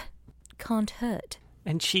 Can't hurt.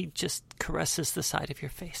 And she just caresses the side of your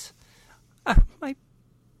face. Oh, my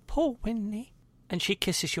poor Winnie. And she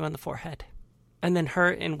kisses you on the forehead. And then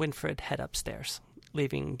her and Winfred head upstairs,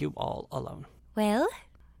 leaving you all alone. Well,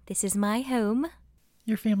 this is my home.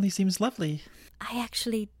 Your family seems lovely. I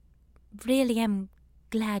actually really am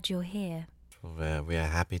glad you're here. Well, we are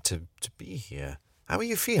happy to be here. How are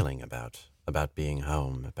you feeling about being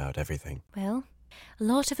home, about everything? Well, a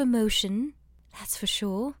lot of emotion, that's for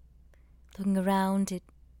sure. Looking around at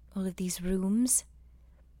all of these rooms,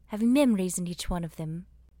 having memories in each one of them.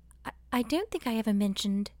 I don't think I ever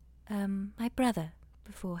mentioned my brother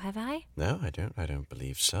before, have I? No, I don't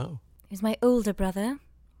believe so. He was my older brother.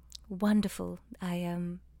 Wonderful. I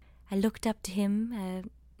looked up to him,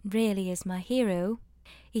 really as my hero.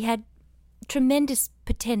 He had tremendous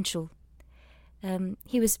potential.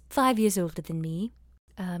 He was 5 years older than me,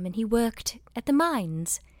 and he worked at the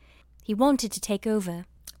mines. He wanted to take over,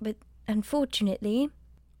 but unfortunately,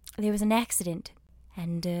 there was an accident,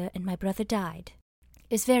 and my brother died.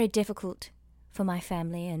 It was very difficult for my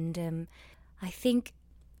family, and I think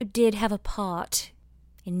it did have a part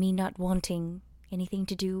in me not wanting anything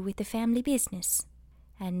to do with the family business,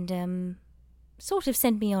 and sort of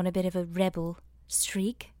sent me on a bit of a rebel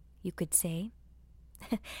streak, you could say.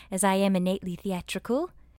 As I am innately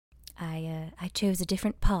theatrical, I chose a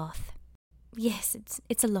different path. Yes,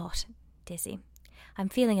 it's a lot, Dizzy. I'm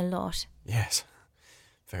feeling a lot. Yes.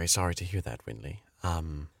 Very sorry to hear that, Winley.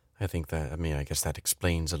 I think that, I guess that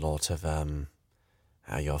explains a lot of,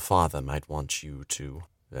 how your father might want you to,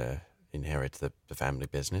 inherit the family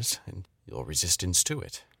business and your resistance to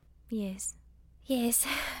it. Yes. Yes.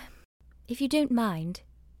 If you don't mind,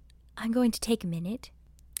 I'm going to take a minute.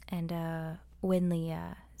 And, Winley,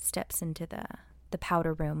 steps into the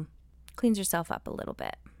powder room, cleans herself up a little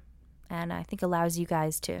bit, and I think allows you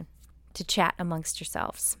guys to chat amongst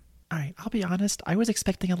yourselves. All right, I'll be honest. I was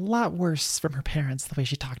expecting a lot worse from her parents the way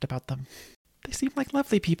she talked about them. They seem like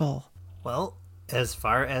lovely people. Well, as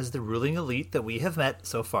far as the ruling elite that we have met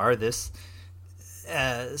so far, this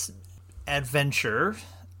adventure,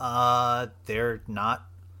 they're not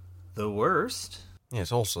the worst.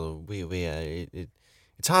 Yes, also,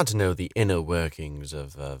 it's hard to know the inner workings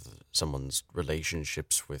of someone's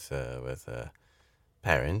relationships with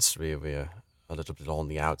parents. We're a little bit on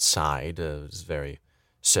the outside. It's very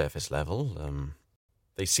surface level.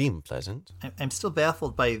 They seem pleasant. I'm still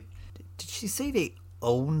baffled by... Did she say they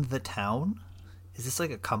own the town? Is this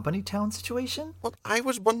like a company town situation? Well, I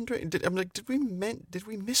was wondering. Did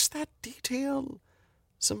we miss that detail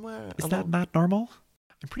somewhere? Is that not normal?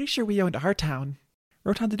 I'm pretty sure we owned our town.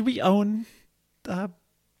 Rotan, did we own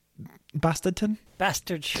Bastardton?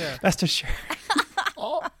 Bastardshire. Bastardshire.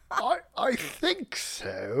 I think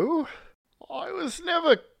so. I was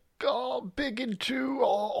never big into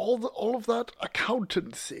all of that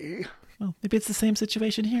accountancy. Well, maybe it's the same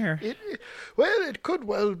situation here. It could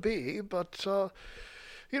well be, but,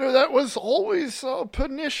 that was always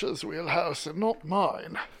Pernisha's wheelhouse and not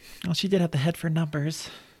mine. Well, she did have the head for numbers.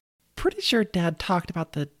 Pretty sure Dad talked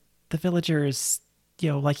about the villagers,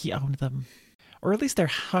 like he owned them. Or at least their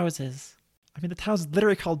houses. I mean, the town's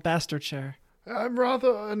literally called Bastardshire. I'm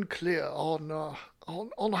rather unclear on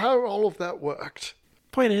how all of that worked.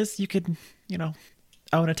 Point is, you could,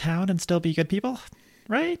 own a town and still be good people.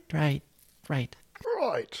 Right.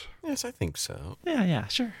 Right. Yes, I think so. Yeah,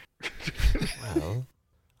 sure.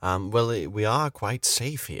 We are quite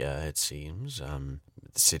safe here, it seems. The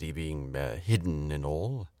city being hidden and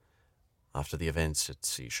all after the events at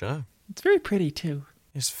Seasha. It's very pretty, too.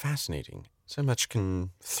 It's fascinating. So much can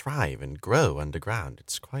thrive and grow underground.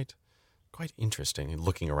 It's quite interesting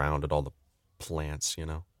looking around at all the plants,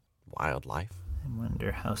 wildlife. I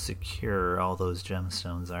wonder how secure all those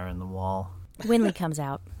gemstones are in the wall. Winley comes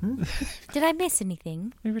out. Did I miss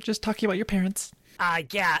anything? We were just talking about your parents.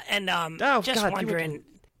 Yeah, and wondering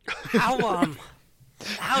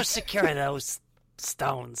how secure are those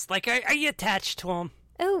stones? Like, are you attached to them?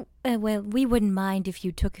 Oh, well, we wouldn't mind if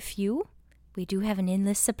you took a few. We do have an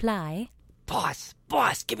endless supply. Boss,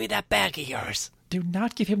 give me that bag of yours. Do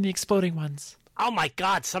not give him the exploding ones. Oh my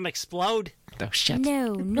God, some explode. Oh, shit.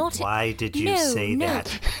 No, not... Why did you say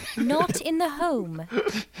that? Not in the home.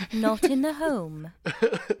 Not in the home.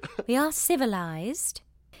 We are civilized.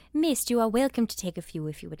 Mist, you are welcome to take a few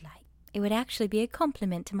if you would like. It would actually be a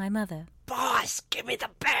compliment to my mother. Boss, give me the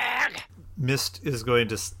bag. Mist is going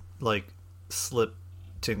to, slip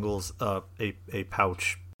Tingles a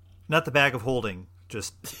pouch. Not the bag of holding,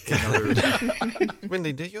 just another...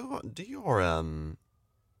 Winley, do your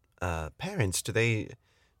parents, do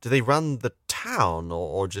they run the town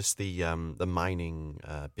or just the mining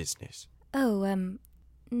business? Oh,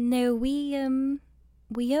 no, we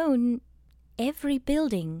own every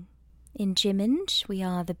building. In Gemhenge, we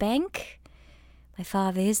are the bank. My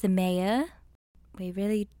father is the mayor. We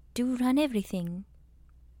really do run everything.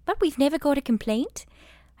 But we've never got a complaint.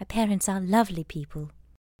 My parents are lovely people.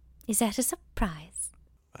 Is that a surprise?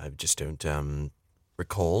 I just don't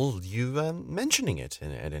recall you mentioning it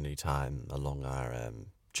at any time along our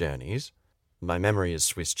journeys. My memory is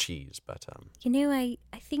Swiss cheese, but... I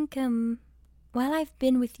think, while I've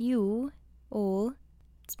been with you all,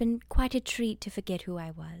 it's been quite a treat to forget who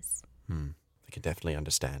I was. I can definitely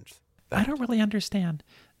understand that. I don't really understand.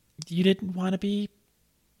 You didn't want to be,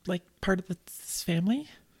 part of this family?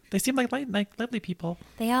 They seem like lovely people.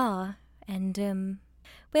 They are, and,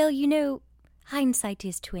 hindsight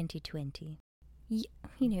is 20/20.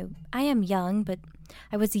 I am young, but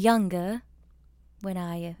I was younger when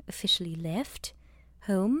I officially left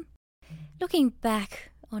home. Looking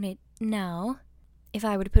back on it now, if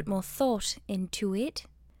I were to put more thought into it,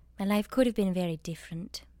 my life could have been very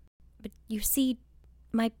different. But you see,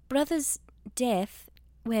 my brother's death,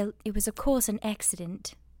 it was of course an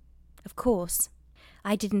accident. Of course.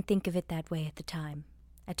 I didn't think of it that way at the time.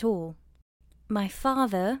 At all. My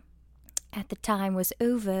father, at the time, was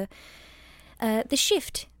over the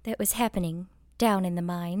shift that was happening down in the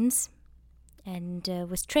mines, and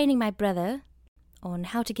was training my brother on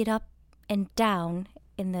how to get up and down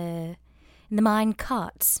in the mine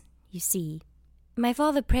carts, you see. My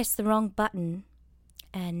father pressed the wrong button,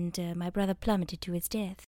 and my brother plummeted to his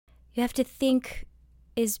death. You have to think,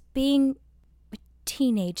 as being a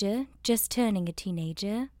teenager, just turning a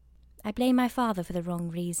teenager, I blame my father for the wrong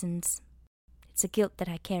reasons. It's a guilt that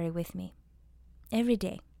I carry with me every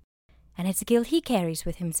day. And it's a guilt he carries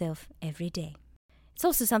with himself every day. It's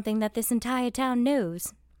also something that this entire town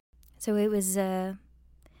knows. So it was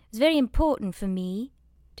very important for me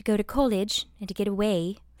to go to college and to get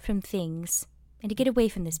away from things and to get away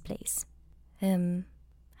from this place. I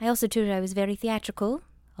also told her I was very theatrical.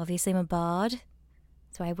 Obviously I'm a bard.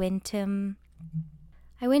 So I went and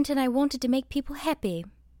I wanted to make people happy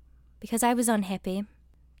because I was unhappy.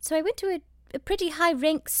 So I went to a pretty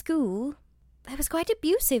high-ranked school I was quite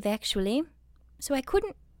abusive, actually. So I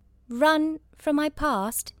couldn't run from my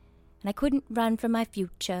past, and I couldn't run from my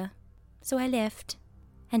future. So I left,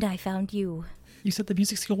 and I found you. You said the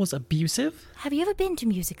music school was abusive? Have you ever been to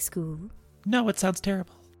music school? No, it sounds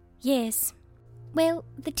terrible. Yes. Well,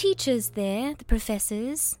 the teachers there, the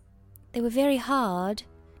professors, they were very hard,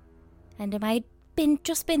 and I'd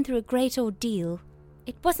just been through a great ordeal.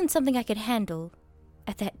 It wasn't something I could handle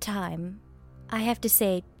at that time. I have to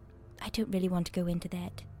say, I don't really want to go into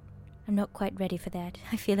that. I'm not quite ready for that.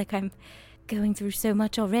 I feel like I'm going through so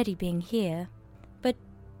much already being here. But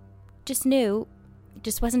just know, it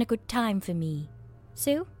just wasn't a good time for me.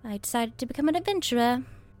 So I decided to become an adventurer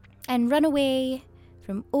and run away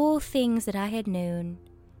from all things that I had known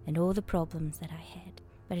and all the problems that I had.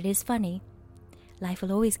 But it is funny. Life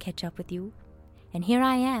will always catch up with you. And here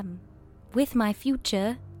I am, with my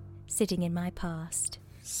future sitting in my past.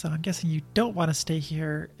 So I'm guessing you don't want to stay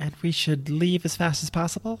here, and we should leave as fast as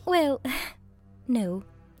possible? Well, no.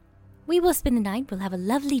 We will spend the night, we'll have a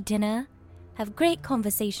lovely dinner, have great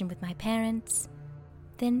conversation with my parents,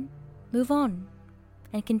 then move on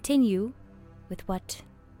and continue with what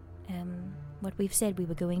we've said we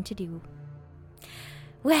were going to do.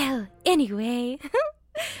 Well, anyway,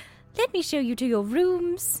 let me show you to your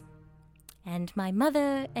rooms, and my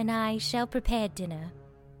mother and I shall prepare dinner.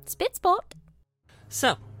 Spit spot!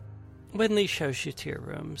 So, Winley shows you to your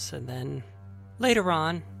rooms, and then later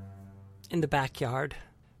on, in the backyard,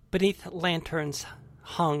 beneath lanterns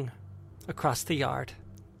hung across the yard,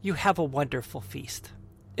 you have a wonderful feast.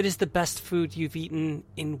 It is the best food you've eaten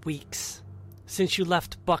in weeks since you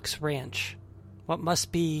left Buck's Ranch, what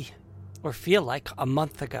must be, or feel like, a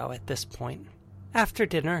month ago at this point. After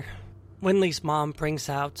dinner, Winley's mom brings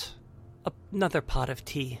out another pot of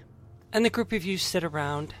tea, and the group of you sit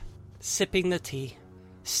around, sipping the tea,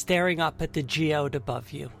 staring up at the geode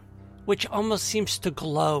above you, which almost seems to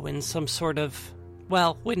glow in some sort of,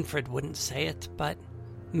 well, Winfred wouldn't say it, but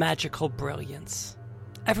magical brilliance.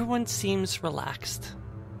 Everyone seems relaxed.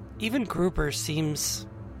 Even Gruber seems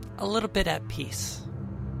a little bit at peace.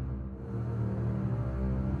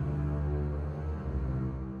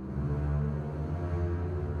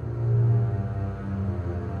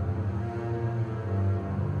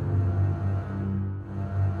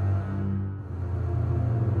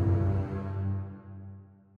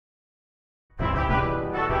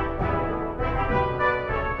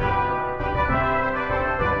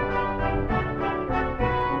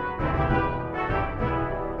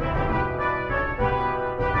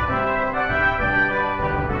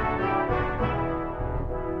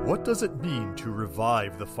 What does it mean to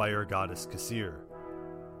revive the fire goddess Kasir?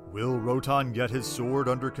 Will Rotan get his sword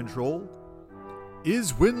under control?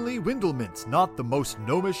 Is Winley Windlemint not the most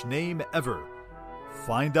gnomish name ever?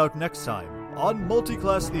 Find out next time on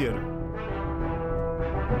Multiclass Theater.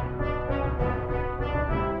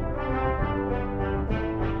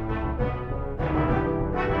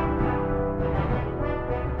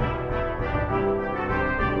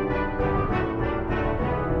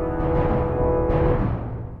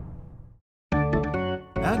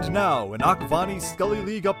 And now, an Akvani Scully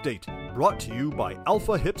League update, brought to you by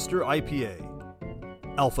Alpha Hipster IPA.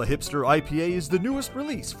 Alpha Hipster IPA is the newest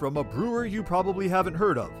release from a brewer you probably haven't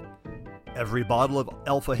heard of. Every bottle of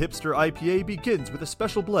Alpha Hipster IPA begins with a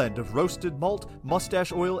special blend of roasted malt,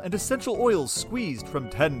 mustache oil, and essential oils squeezed from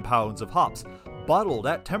 10 pounds of hops, bottled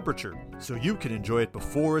at temperature, so you can enjoy it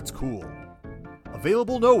before it's cool.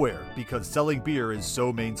 Available nowhere because selling beer is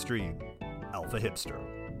so mainstream. Alpha Hipster.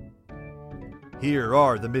 Here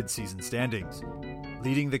are the mid-season standings.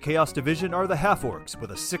 Leading the Chaos Division are the Half-Orcs with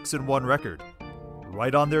a 6-1 record.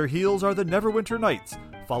 Right on their heels are the Neverwinter Knights,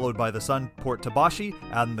 followed by the Sunport Tabashi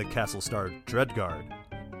and the Castle Star Dreadguard.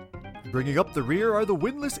 Bringing up the rear are the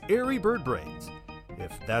winless Airy Birdbrains.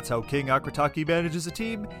 If that's how King Akrataki manages a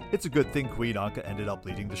team, it's a good thing Queen Anka ended up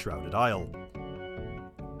leading the Shrouded Isle.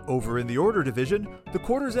 Over in the Order Division, the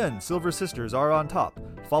Quarter's End Silver Sisters are on top,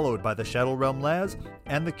 followed by the Shadow Realm Laz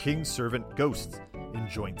and the King's Servant Ghosts in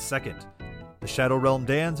joint second. The Shadow Realm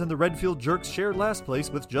Dans and the Redfield Jerks share last place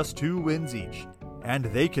with just 2 wins each, and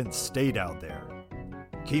they can stay down there.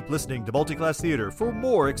 Keep listening to Multiclass Theater for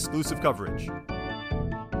more exclusive coverage.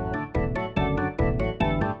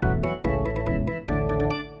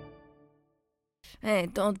 Hey,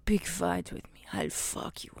 don't pick fight with me. I'll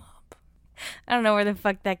fuck you up. I don't know where the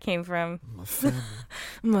fuck that came from. My family.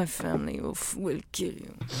 My family will kill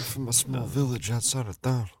you. I'm from a small village outside of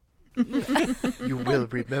town. You will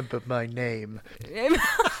remember my name.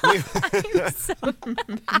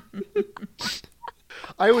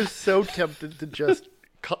 I was so tempted to just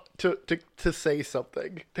to say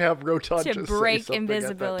something, to have Rotan To just break say something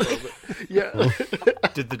invisibility. At that moment.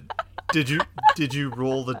 Yeah. Did you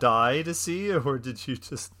roll the die to see, or did you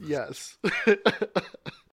just? Yes.